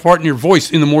 I'm Jeff Barton, your voice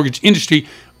in the mortgage industry.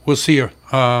 We'll see you.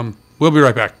 We'll be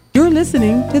right back. You're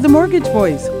listening to The Mortgage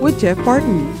Voice with Jeff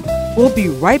Barton. We'll be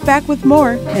right back with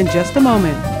more in just a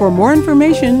moment. For more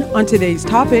information on today's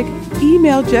topic,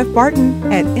 email Jeff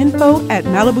Barton at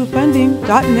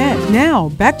info@malibufunding.net. Now,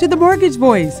 back to The Mortgage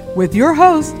Voice with your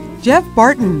host, Jeff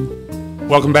Barton.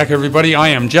 Welcome back, everybody. I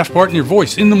am Jeff Barton, your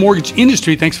voice in the mortgage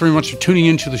industry. Thanks very much for tuning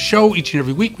into the show. Each and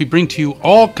every week, we bring to you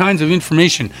all kinds of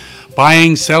information,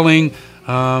 buying, selling.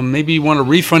 Maybe you want to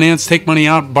refinance, take money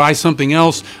out, buy something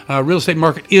else. Real estate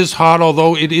market is hot,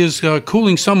 although it is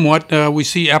cooling somewhat. We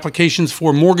see applications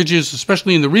for mortgages,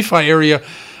 especially in the refi area,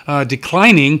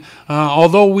 declining,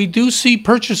 although we do see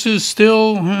purchases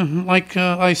still, like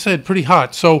I said, pretty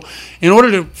hot. So in order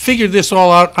to figure this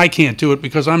all out, I can't do it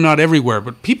because I'm not everywhere.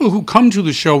 But people who come to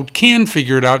the show can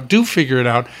figure it out, do figure it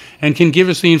out, and can give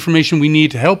us the information we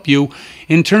need to help you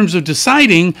in terms of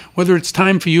deciding whether it's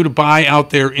time for you to buy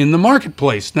out there in the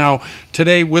marketplace. Now,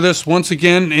 today with us once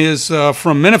again is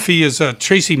from Menifee is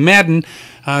Tracy Madden,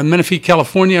 Menifee,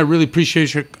 California. I really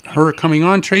appreciate her coming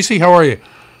on. Tracy, how are you?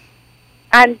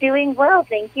 I'm doing well,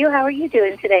 thank you. How are you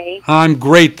doing today? I'm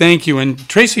great, thank you. And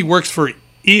Tracy works for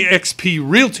eXp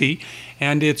Realty,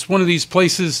 and it's one of these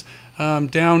places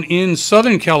down in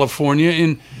Southern California.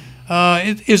 And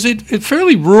is it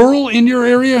fairly rural in your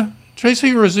area,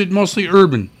 Tracy, or is it mostly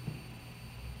urban?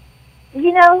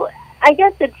 You know, I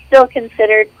guess it's still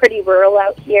considered pretty rural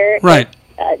out here. Right.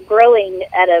 It's, growing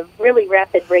at a really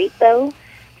rapid rate, though.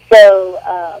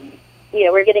 So,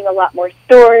 we're getting a lot more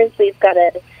stores. We've got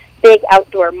a big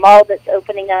outdoor mall that's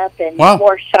opening up and Wow.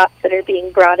 more shops that are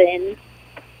being brought in.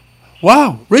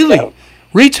 Wow, really? So,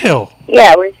 Retail?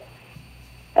 yeah,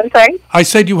 I'm sorry? I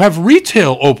said you have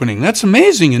retail opening. That's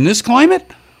amazing in this climate.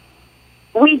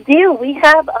 We do. We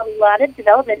have a lot of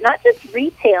development, not just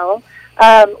retail.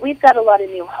 We've got a lot of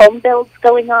new home builds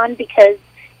going on because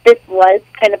this was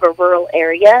kind of a rural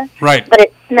area. Right. But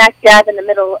it's smack dab in the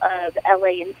middle of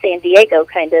LA and San Diego,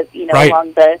 kind of, Right.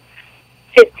 along the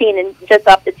 15 and just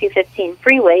off the 215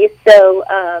 freeway. So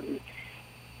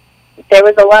there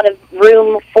was a lot of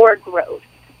room for growth.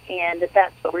 And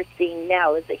that's what we're seeing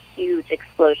now is a huge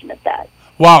explosion of that.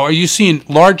 Wow, are you seeing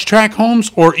large tract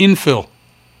homes or infill?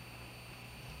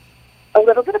 A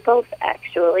little bit of both,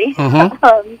 actually.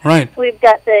 Uh-huh. Right. We've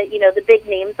got the big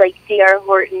names like D.R.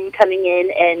 Horton coming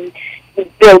in and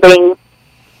building,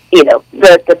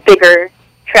 the bigger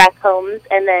tract homes.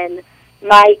 And then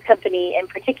my company in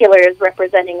particular is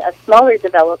representing a smaller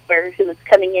developer who's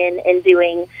coming in and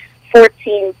doing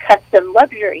 14 custom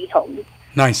luxury homes.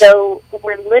 Nice. So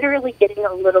we're literally getting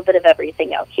a little bit of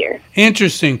everything out here.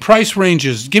 Interesting. Price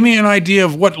ranges. Give me an idea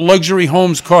of what luxury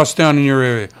homes cost down in your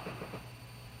area.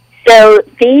 So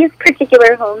these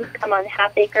particular homes come on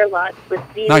half-acre lots with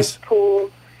views, Nice.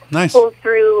 pools, Nice. pull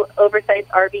through oversized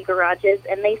RV garages,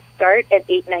 and they start at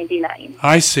 $899.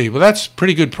 I see. Well, that's a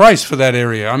pretty good price for that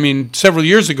area. I mean, several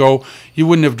years ago, you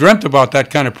wouldn't have dreamt about that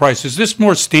kind of price. Is this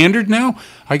more standard now?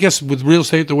 I guess with real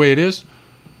estate the way it is?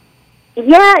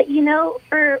 Yeah,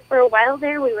 for a while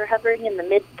there, we were hovering in the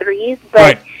mid-threes, but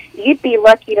Right. you'd be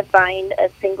lucky to find a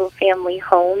single-family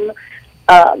home.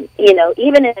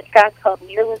 Even in a tract home,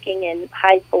 you're looking in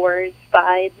high 4s,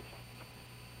 5s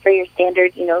for your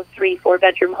standard, 3-4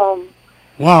 bedroom home.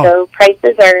 Wow. So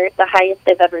prices are the highest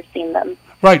I've ever seen them.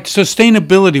 Right.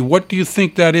 Sustainability, what do you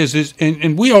think that is?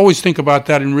 And we always think about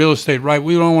that in real estate, right?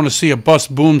 We don't want to see a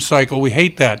bust boom cycle. We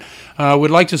hate that.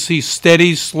 We'd like to see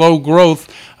steady, slow growth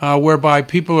whereby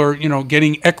people are,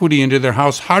 getting equity into their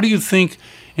house. How do you think,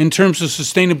 in terms of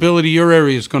sustainability, your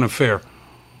area is going to fare?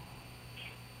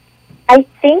 I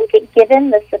think given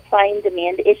the supply and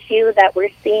demand issue that we're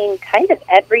seeing kind of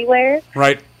everywhere,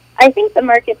 Right. I think the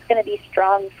market's going to be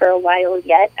strong for a while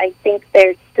yet. I think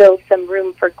there's still some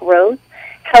room for growth.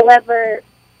 However,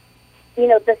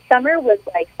 the summer was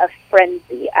like a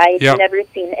frenzy. I've Yep. never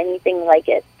seen anything like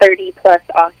it. 30-plus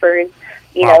offers,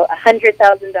 Wow.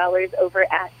 $100,000 over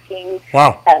asking,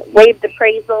 Wow. waived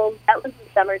appraisals. That was the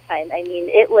summertime. I mean,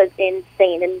 it was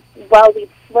insane. And while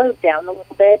we've slowed down a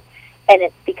little bit and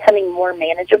it's becoming more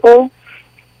manageable,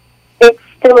 it's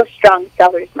still a strong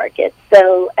seller's market.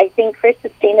 So I think for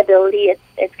sustainability,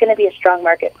 it's going to be a strong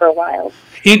market for a while.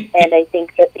 And I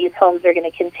think that these homes are going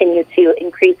to continue to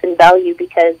increase in value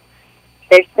because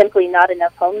there's simply not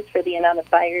enough homes for the amount of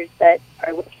buyers that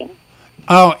are looking.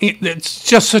 Oh, it's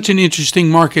just such an interesting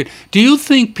market. Do you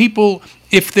think people,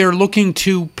 if they're looking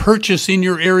to purchase in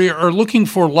your area, are looking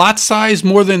for lot size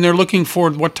more than they're looking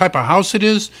for what type of house it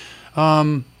is?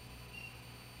 I'm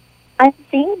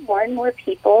seeing more and more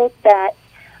people that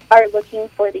are looking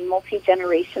for the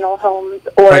multi-generational homes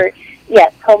or, Right.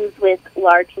 yes, homes with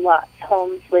large lots,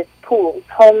 homes with pools,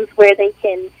 homes where they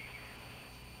can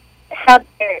have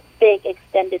their big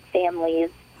extended families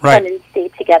Right. come and stay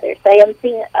together. So I am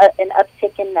seeing an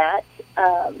uptick in that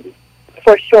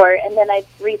for sure. And then I've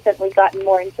recently gotten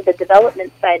more into the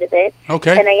development side of it.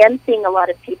 Okay. And I am seeing a lot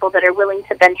of people that are willing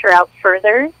to venture out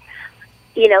further,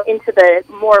 into the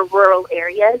more rural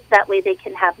areas. That way they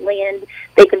can have land,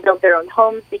 they can build their own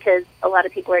homes because a lot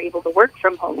of people are able to work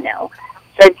from home now.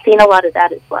 So I've seen a lot of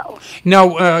that as well.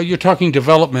 Now, you're talking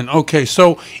development. Okay,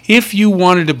 so if you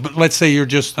wanted to, let's say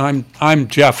I'm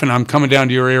Jeff and I'm coming down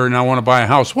to your area and I want to buy a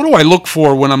house. What do I look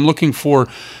for when I'm looking for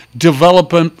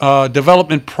development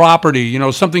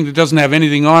property? Something that doesn't have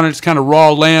anything on it. It's kind of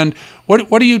raw land.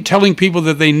 What are you telling people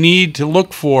that they need to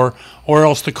look for, or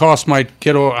else the cost might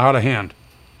get out of hand?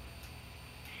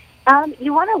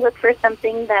 You want to look for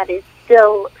something that is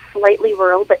still slightly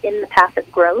rural but in the path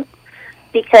of growth,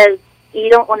 because you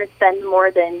don't want to spend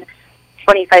more than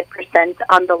 25%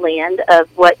 on the land of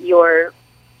what your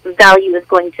value is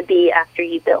going to be after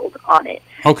you build on it.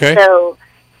 Okay. So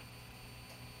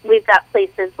we've got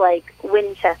places like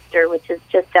Winchester, which is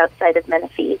just outside of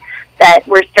Menifee, that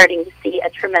we're starting to see a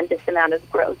tremendous amount of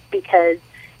growth because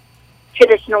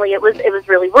traditionally it was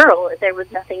really rural. There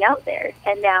was nothing out there.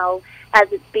 And now as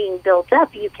it's being built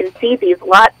up, you can see these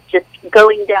lots just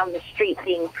going down the street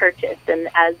being purchased. And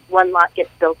as one lot gets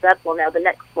built up, well, now the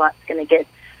next lot's going to get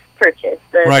purchased.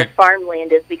 The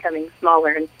farmland is becoming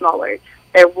smaller and smaller.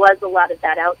 There was a lot of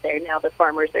that out there. Now the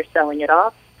farmers are selling it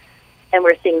off, and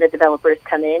we're seeing the developers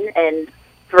come in and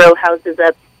throw houses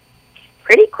up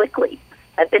pretty quickly.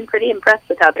 I've been pretty impressed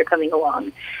with how they're coming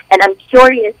along. And I'm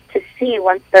curious to see,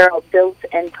 once they're all built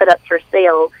and put up for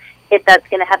sale, if that's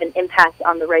going to have an impact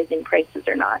on the rising prices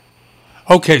or not.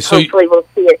 Okay, so hopefully we'll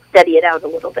see it steady it out a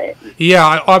little bit. Yeah,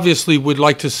 I obviously would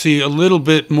like to see a little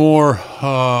bit more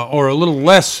or a little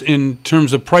less in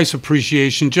terms of price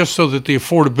appreciation, just so that the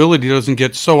affordability doesn't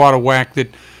get so out of whack that,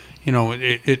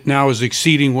 it now is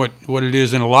exceeding what it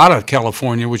is in a lot of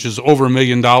California, which is over $1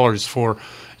 million for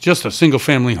just a single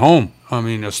family home. I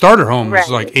mean, a starter home is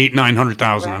like $800,000-$900,000.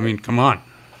 Right. I mean, come on.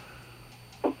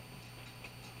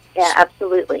 Yeah,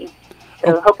 absolutely.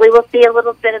 So hopefully we'll see a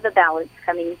little bit of a balance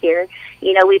coming here.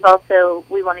 We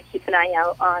want to keep an eye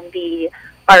out on the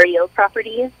REO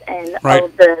properties and all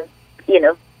of the,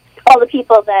 all the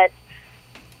people that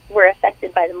were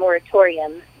affected by the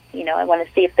moratorium. I want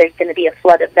to see if there's going to be a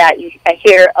flood of that. I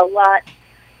hear a lot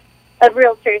of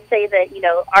realtors say that,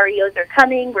 REOs are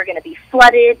coming, we're going to be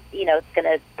flooded, it's going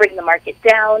to bring the market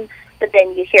down. But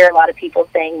then you hear a lot of people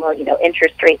saying, well,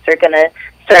 interest rates are going to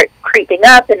start creeping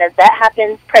up, and as that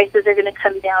happens, prices are going to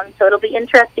come down. So it'll be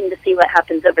interesting to see what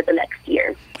happens over the next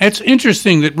year. It's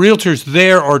interesting that realtors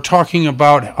there are talking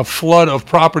about a flood of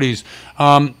properties.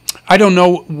 I don't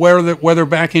know whether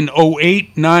back in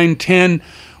 08, 9, 10,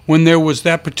 when there was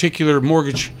that particular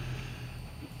mortgage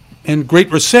and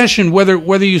Great Recession, whether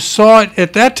you saw it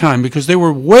at that time, because there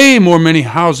were way many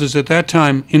houses at that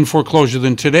time in foreclosure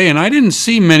than today, and I didn't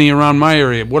see many around my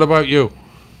area. What about you?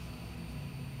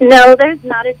 No, there's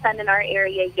not a ton in our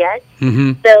area yet.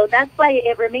 Mm-hmm. So that's why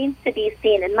it remains to be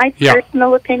seen. And my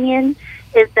personal opinion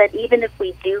is that even if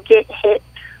we do get hit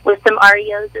with some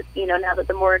REOs, now that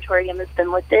the moratorium has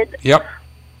been lifted,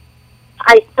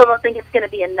 I still don't think it's going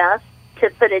to be enough to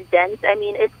put a dent. I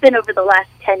mean, it's been over the last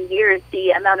 10 years,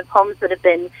 the amount of homes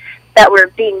that were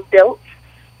being built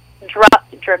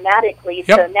dropped dramatically.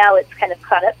 Yep. So now it's kind of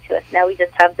caught up to us. Now we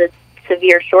just have this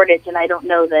severe shortage, and I don't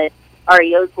know that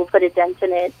REOs will put a dent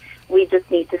in it. We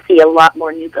just need to see a lot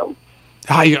more new builds.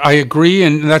 I agree,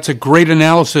 and that's a great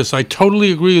analysis. I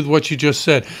totally agree with what you just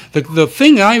said. The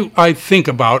thing I think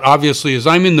about, obviously, is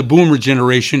I'm in the boomer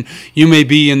generation. You may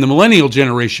be in the millennial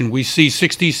generation. We see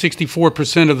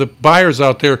 64% of the buyers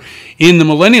out there in the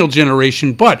millennial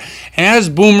generation. But as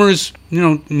boomers,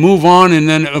 move on and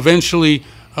then eventually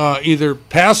either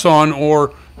pass on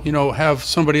or have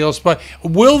somebody else buy,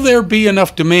 will there be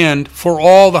enough demand for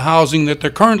all the housing that there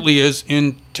currently is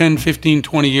in 10, 15,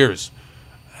 20 years?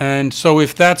 And so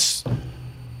if that's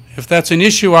an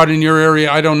issue out in your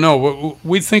area, I don't know.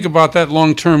 We think about that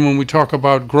long term when we talk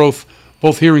about growth,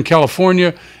 both here in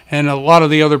California and a lot of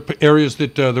the other areas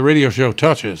that the radio show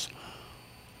touches.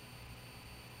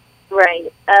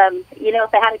 Right.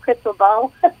 If I had a crystal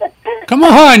ball. Come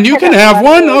on, you can have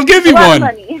one. I'll give you one.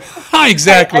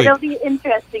 Exactly. It'll be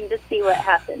interesting to see what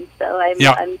happens. So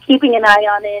I'm keeping an eye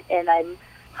on it, and I'm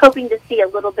hoping to see a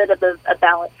little bit of a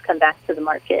balance come back to the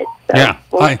market. So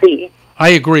we'll see. I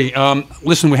agree.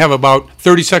 Listen, we have about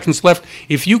 30 seconds left.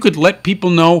 If you could let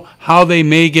people know how they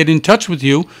may get in touch with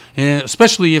you,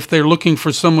 especially if they're looking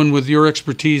for someone with your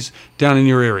expertise down in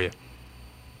your area.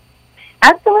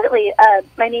 Absolutely.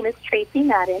 My name is Tracy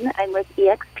Madden. I'm with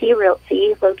eXp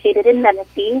Realty, located in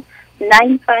Menifee,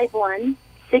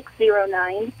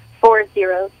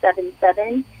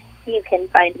 951-609-4077. You can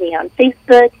find me on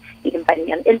Facebook. You can find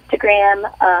me on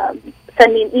Instagram.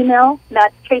 Send me an email,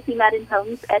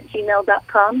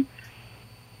 tracymaddenhomes@gmail.com.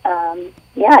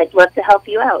 I'd love to help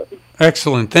you out.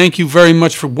 Excellent. Thank you very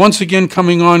much for once again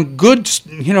coming on. Good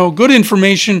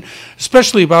information,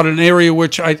 especially about an area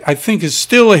which I think is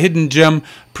still a hidden gem.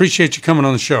 Appreciate you coming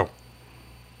on the show.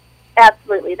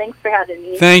 Absolutely. Thanks for having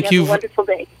me. Thank you. Have a wonderful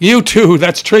day. You too.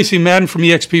 That's Tracy Madden from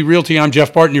eXp Realty. I'm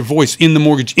Jeff Barton, your voice in the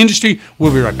mortgage industry.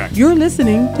 We'll be right back. You're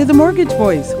listening to The Mortgage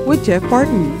Voice with Jeff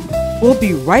Barton. We'll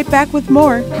be right back with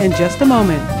more in just a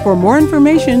moment. For more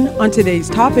information on today's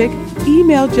topic,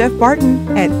 email Jeff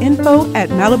Barton at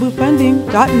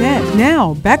info@malibufunding.net.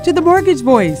 Now, back to The Mortgage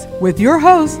Voice with your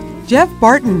host, Jeff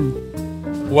Barton.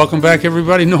 Welcome back,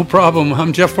 everybody. No problem.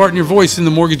 I'm Jeff Barton, your voice in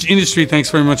the mortgage industry. Thanks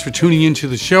very much for tuning into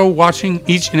the show, watching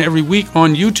each and every week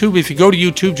on YouTube. If you go to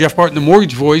YouTube, Jeff Barton, the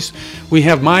Mortgage Voice, we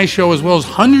have my show as well as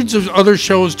hundreds of other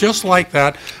shows just like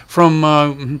that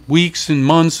from weeks and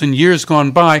months and years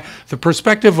gone by. The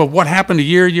perspective of what happened a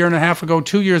year and a half ago,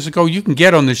 2 years ago, you can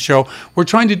get on this show. We're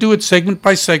trying to do it segment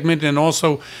by segment and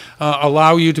also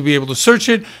allow you to be able to search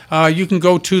it. You can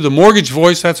go to The Mortgage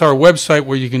Voice. That's our website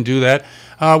where you can do that.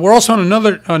 We're also on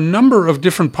a number of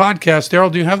different podcasts. Daryl,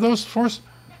 do you have those for us?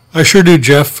 I sure do,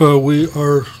 Jeff.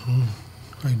 We're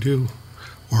on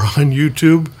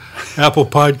YouTube, Apple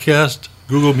Podcast,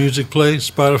 Google Music Play,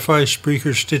 Spotify,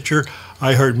 Spreaker, Stitcher,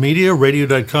 iHeartMedia,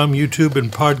 Radio.com, YouTube,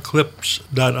 and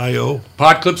Podclips.io.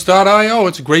 Podclips.io.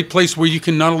 It's a great place where you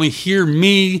can not only hear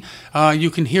me,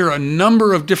 you can hear a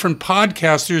number of different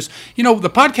podcasters. The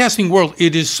podcasting world,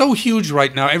 it is so huge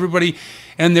right now. Everybody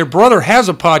and their brother has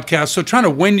a podcast, so trying to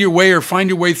wend your way or find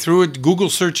your way through it, Google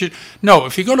search it. No,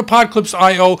 if you go to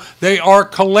Podclips.io, they are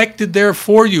collected there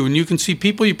for you, and you can see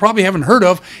people you probably haven't heard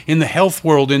of in the health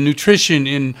world, in nutrition,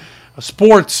 in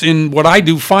sports, in what I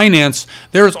do, finance.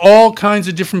 There's all kinds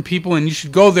of different people, and you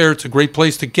should go there. It's a great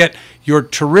place to get your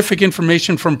terrific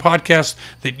information from podcasts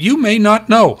that you may not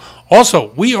know.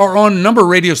 Also, we are on a number of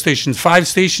radio stations, 5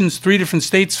 stations, 3 different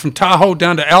states, from Tahoe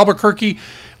down to Albuquerque,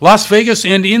 Las Vegas,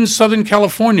 and in Southern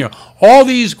California. All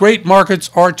these great markets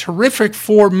are terrific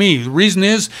for me. The reason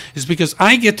is because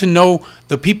I get to know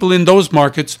the people in those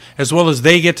markets as well as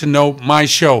they get to know my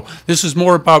show. This is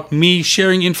more about me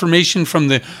sharing information from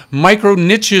the micro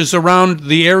niches around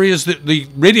the areas that the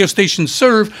radio stations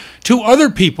serve to other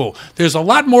people. There's a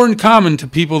lot more in common to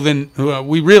people than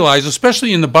we realize,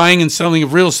 especially in the buying and selling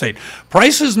of real estate.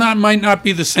 Prices might not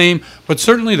be the same, but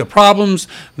certainly the problems,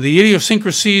 the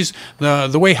idiosyncrasies,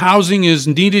 the way housing is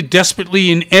needed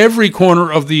desperately in every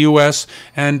corner of the U.S.,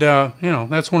 and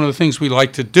that's one of the things we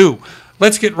like to do.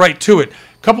 Let's get right to it.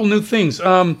 A couple new things.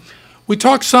 We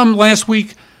talked some last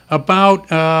week about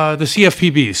the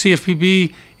CFPB.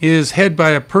 CFPB is headed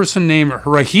by a person named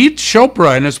Rohit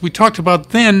Chopra, and as we talked about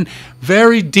then,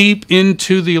 very deep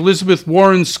into the Elizabeth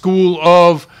Warren School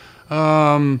of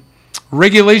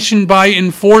regulation by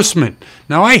enforcement.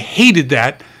 Now, I hated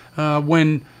that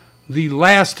when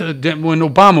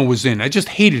Obama was in. I just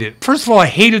hated it. First of all, I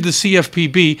hated the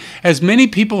CFPB. As many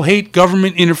people hate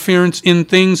government interference in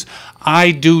things,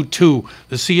 I do too.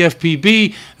 The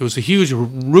CFPB, there was a huge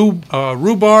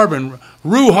rhubarb and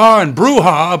ruha and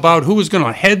brouhaha about who was going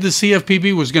to head the CFPB.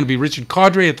 It was going to be Richard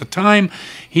Cordray at the time.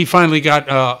 He finally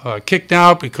got kicked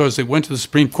out because it went to the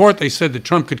Supreme Court. They said that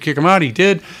Trump could kick him out. He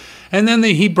did. And then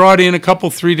he brought in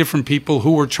three different people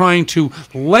who were trying to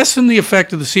lessen the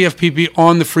effect of the CFPB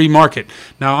on the free market.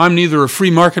 Now, I'm neither a free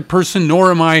market person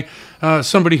nor am I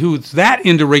somebody who's that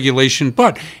into regulation.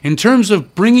 But in terms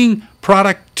of bringing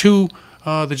product to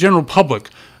the general public,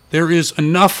 there is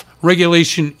enough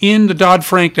regulation in the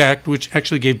Dodd-Frank Act, which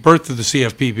actually gave birth to the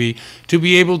CFPB, to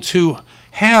be able to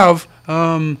have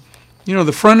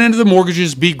the front end of the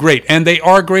mortgages be great. And they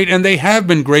are great, and they have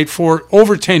been great for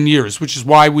over 10 years, which is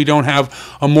why we don't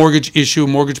have a mortgage issue, a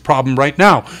mortgage problem right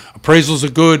now. Appraisals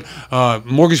are good.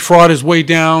 Mortgage fraud is way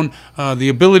down. The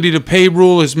ability to pay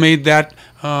rule has made that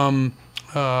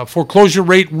foreclosure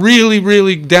rate really,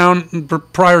 really down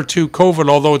prior to COVID,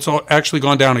 although it's actually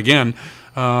gone down again.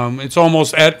 It's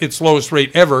almost at its lowest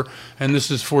rate ever, and this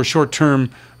is for short-term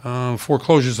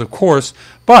foreclosures, of course.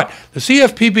 But the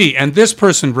CFPB and this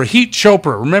person, Rohit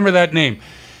Chopra, remember that name,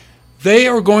 they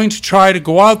are going to try to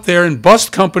go out there and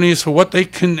bust companies for what they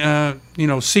can,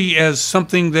 see as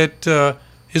something that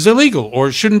is illegal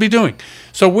or shouldn't be doing.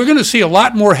 So we're going to see a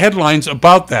lot more headlines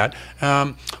about that.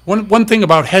 One thing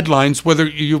about headlines, whether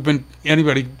you've been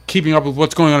anybody keeping up with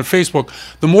what's going on Facebook,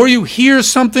 the more you hear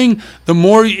something, the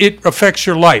more it affects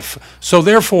your life. So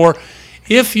therefore,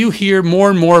 if you hear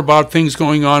more and more about things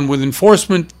going on with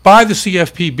enforcement by the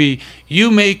CFPB,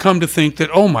 you may come to think that,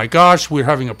 oh my gosh, we're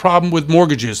having a problem with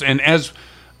mortgages. And as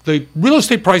the real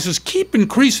estate prices keep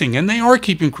increasing, and they are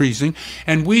keep increasing,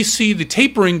 and we see the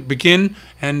tapering begin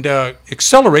and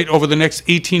accelerate over the next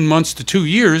 18 months to 2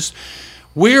 years,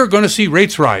 we're going to see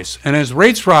rates rise. And as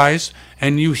rates rise,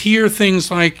 and you hear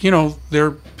things like, there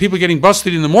are people getting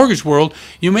busted in the mortgage world,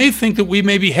 you may think that we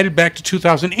may be headed back to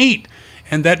 2008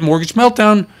 and that mortgage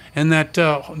meltdown and that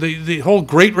the whole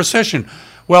Great Recession.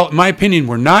 Well, in my opinion,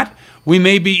 we're not. We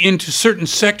may be into certain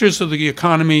sectors of the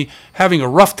economy having a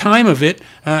rough time of it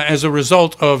as a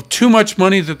result of too much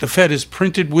money that the Fed has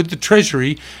printed with the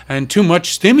Treasury and too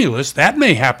much stimulus. That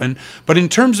may happen. But in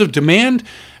terms of demand,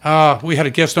 we had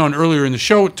a guest on earlier in the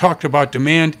show, talked about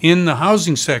demand in the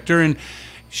housing sector, and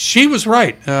she was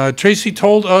right. Tracy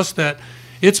told us that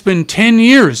it's been 10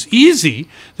 years, easy,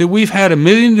 that we've had 1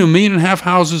 million to 1.5 million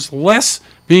houses less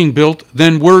being built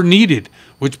than were needed,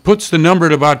 which puts the number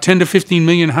at about 10 to 15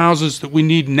 million houses that we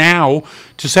need now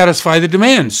to satisfy the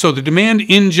demand. So the demand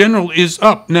in general is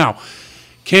up. Now,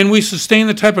 can we sustain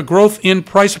the type of growth in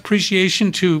price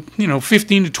appreciation to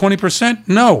 15 to 20%?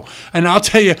 No. And I'll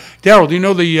tell you, Daryl, do you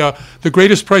know the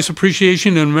greatest price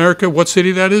appreciation in America? What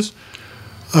city that is?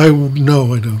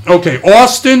 No, I don't. Okay,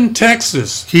 Austin,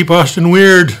 Texas. Keep Austin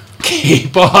weird.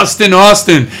 Keep Austin.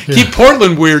 Yeah. Keep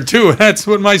Portland weird, too. That's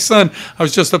what my son, I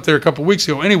was just up there a couple of weeks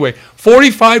ago. Anyway,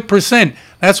 45%.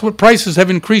 That's what prices have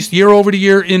increased year over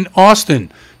year in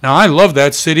Austin. Now, I love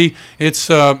that city. It's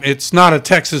not a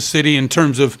Texas city in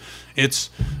terms of its,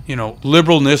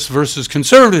 liberalness versus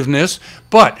conservativeness,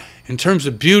 but in terms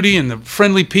of beauty and the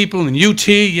friendly people and UT,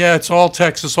 yeah, it's all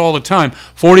Texas all the time.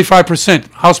 45%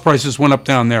 house prices went up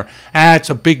down there. It's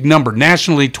a big number.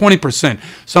 Nationally, 20%.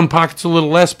 Some pockets a little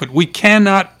less, but we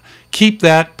cannot keep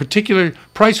that particular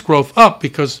price growth up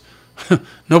because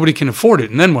nobody can afford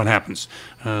it. And then what happens?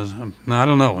 I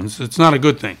don't know. It's not a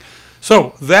good thing.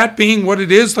 So that being what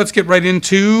it is, let's get right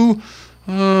into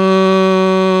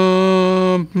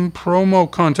promo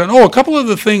content. A couple of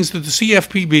the things that the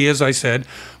CFPB, as I said,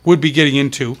 would be getting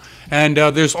into. And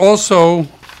there's also,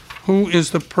 who is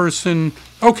the person?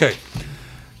 Okay.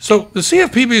 So the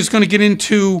CFPB is going to get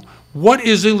into what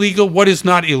is illegal, what is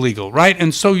not illegal, right?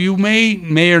 And so you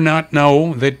may or not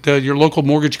know that your local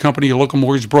mortgage company, your local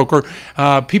mortgage broker,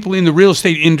 people in the real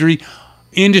estate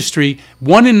industry.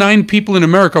 1 in 9 people in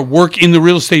America work in the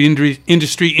real estate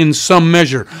industry in some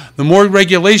measure. The more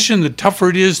regulation, the tougher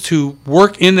it is to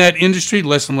work in that industry,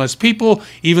 less and less people,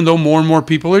 even though more and more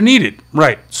people are needed.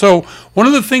 Right. So one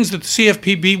of the things that the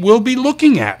CFPB will be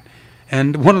looking at,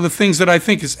 and one of the things that I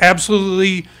think is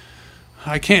absolutely,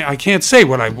 I can't say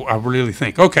what I really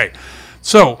think. Okay.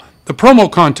 So the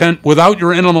promo content without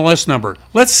your NMLS number.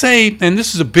 Let's say, and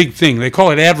this is a big thing, they call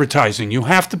it advertising. You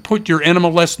have to put your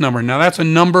NMLS number. Now that's a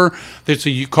number that's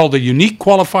called a unique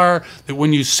qualifier, that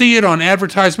when you see it on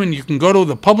advertisement, you can go to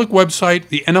the public website,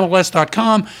 the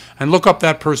NMLS.com, and look up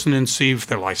that person and see if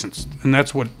they're licensed. And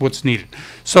that's what's needed.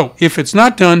 So if it's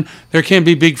not done, there can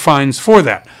be big fines for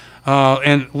that.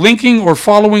 And linking or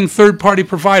following third-party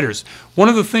providers. One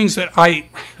of the things that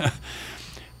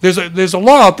There's a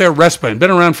law out there, RESPA, and been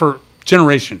around for a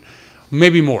generation,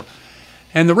 maybe more.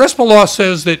 And the RESPA law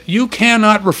says that you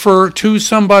cannot refer to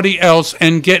somebody else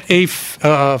and get a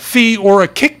fee or a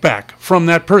kickback from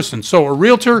that person. So a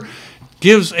realtor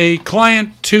gives a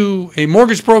client to a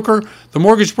mortgage broker. The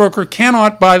mortgage broker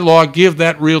cannot, by law, give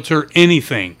that realtor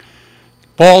anything.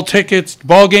 Ball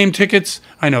game tickets.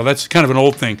 I know that's kind of an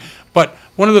old thing. But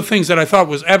one of the things that I thought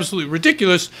was absolutely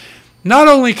ridiculous, not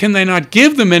only can they not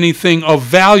give them anything of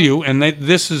value, and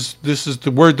this is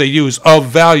the word they use, of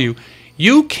value,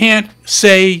 you can't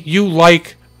say you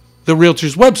like the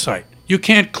realtor's website. You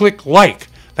can't click like.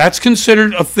 That's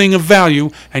considered a thing of value,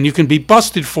 and you can be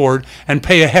busted for it and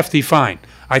pay a hefty fine.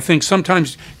 I think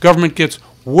sometimes government gets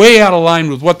way out of line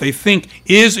with what they think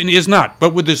is and is not.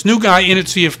 But with this new guy in at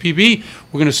CFPB,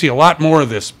 we're going to see a lot more of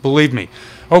this, believe me.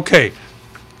 Okay,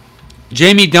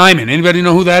 Jamie Dimon. Anybody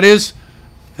know who that is?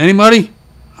 Anybody?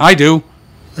 I do.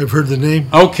 I've heard the name.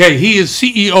 Okay, he is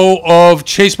CEO of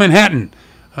Chase Manhattan.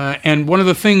 And one of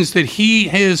the things that he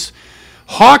is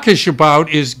hawkish about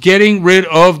is getting rid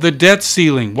of the debt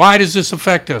ceiling. Why does this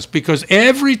affect us? Because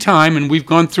every time, and we've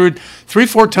gone through it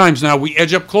 3-4 times now, we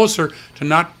edge up closer to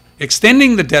not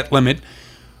extending the debt limit.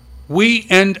 We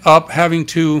end up having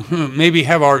to maybe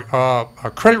have our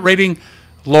credit rating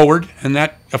lowered, and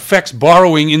that affects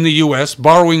borrowing in the U.S.,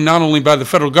 borrowing not only by the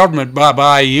federal government, but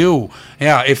by you.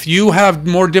 Yeah, if you have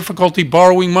more difficulty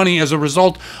borrowing money as a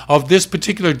result of this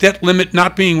particular debt limit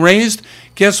not being raised,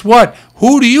 guess what?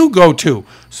 Who do you go to?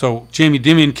 So Jamie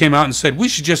Dimon came out and said, we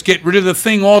should just get rid of the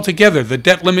thing altogether. The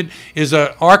debt limit is an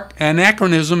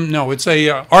anachronism. No, it's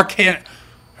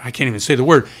I can't even say the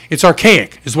word. It's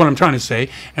archaic, is what I'm trying to say,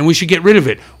 and we should get rid of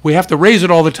it. We have to raise it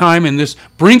all the time, and this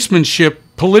brinksmanship,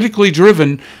 politically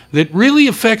driven, that really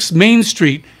affects Main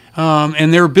Street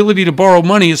and their ability to borrow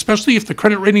money, especially if the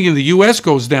credit rating in the U.S.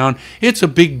 goes down, it's a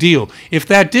big deal. If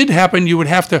that did happen, you would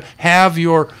have to have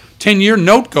your 10-year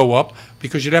note go up,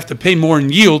 because you'd have to pay more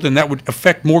in yield, and that would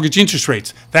affect mortgage interest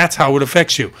rates. That's how it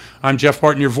affects you. I'm Jeff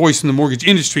Barton, your voice in the mortgage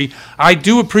industry. I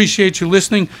do appreciate you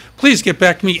listening. Please get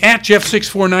back to me at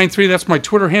Jeff6493. That's my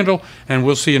Twitter handle, and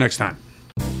we'll see you next time.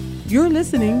 You're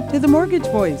listening to The Mortgage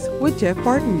Voice with Jeff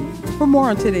Barton. For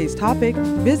more on today's topic,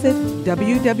 visit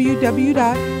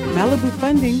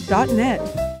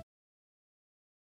www.malibufunding.net.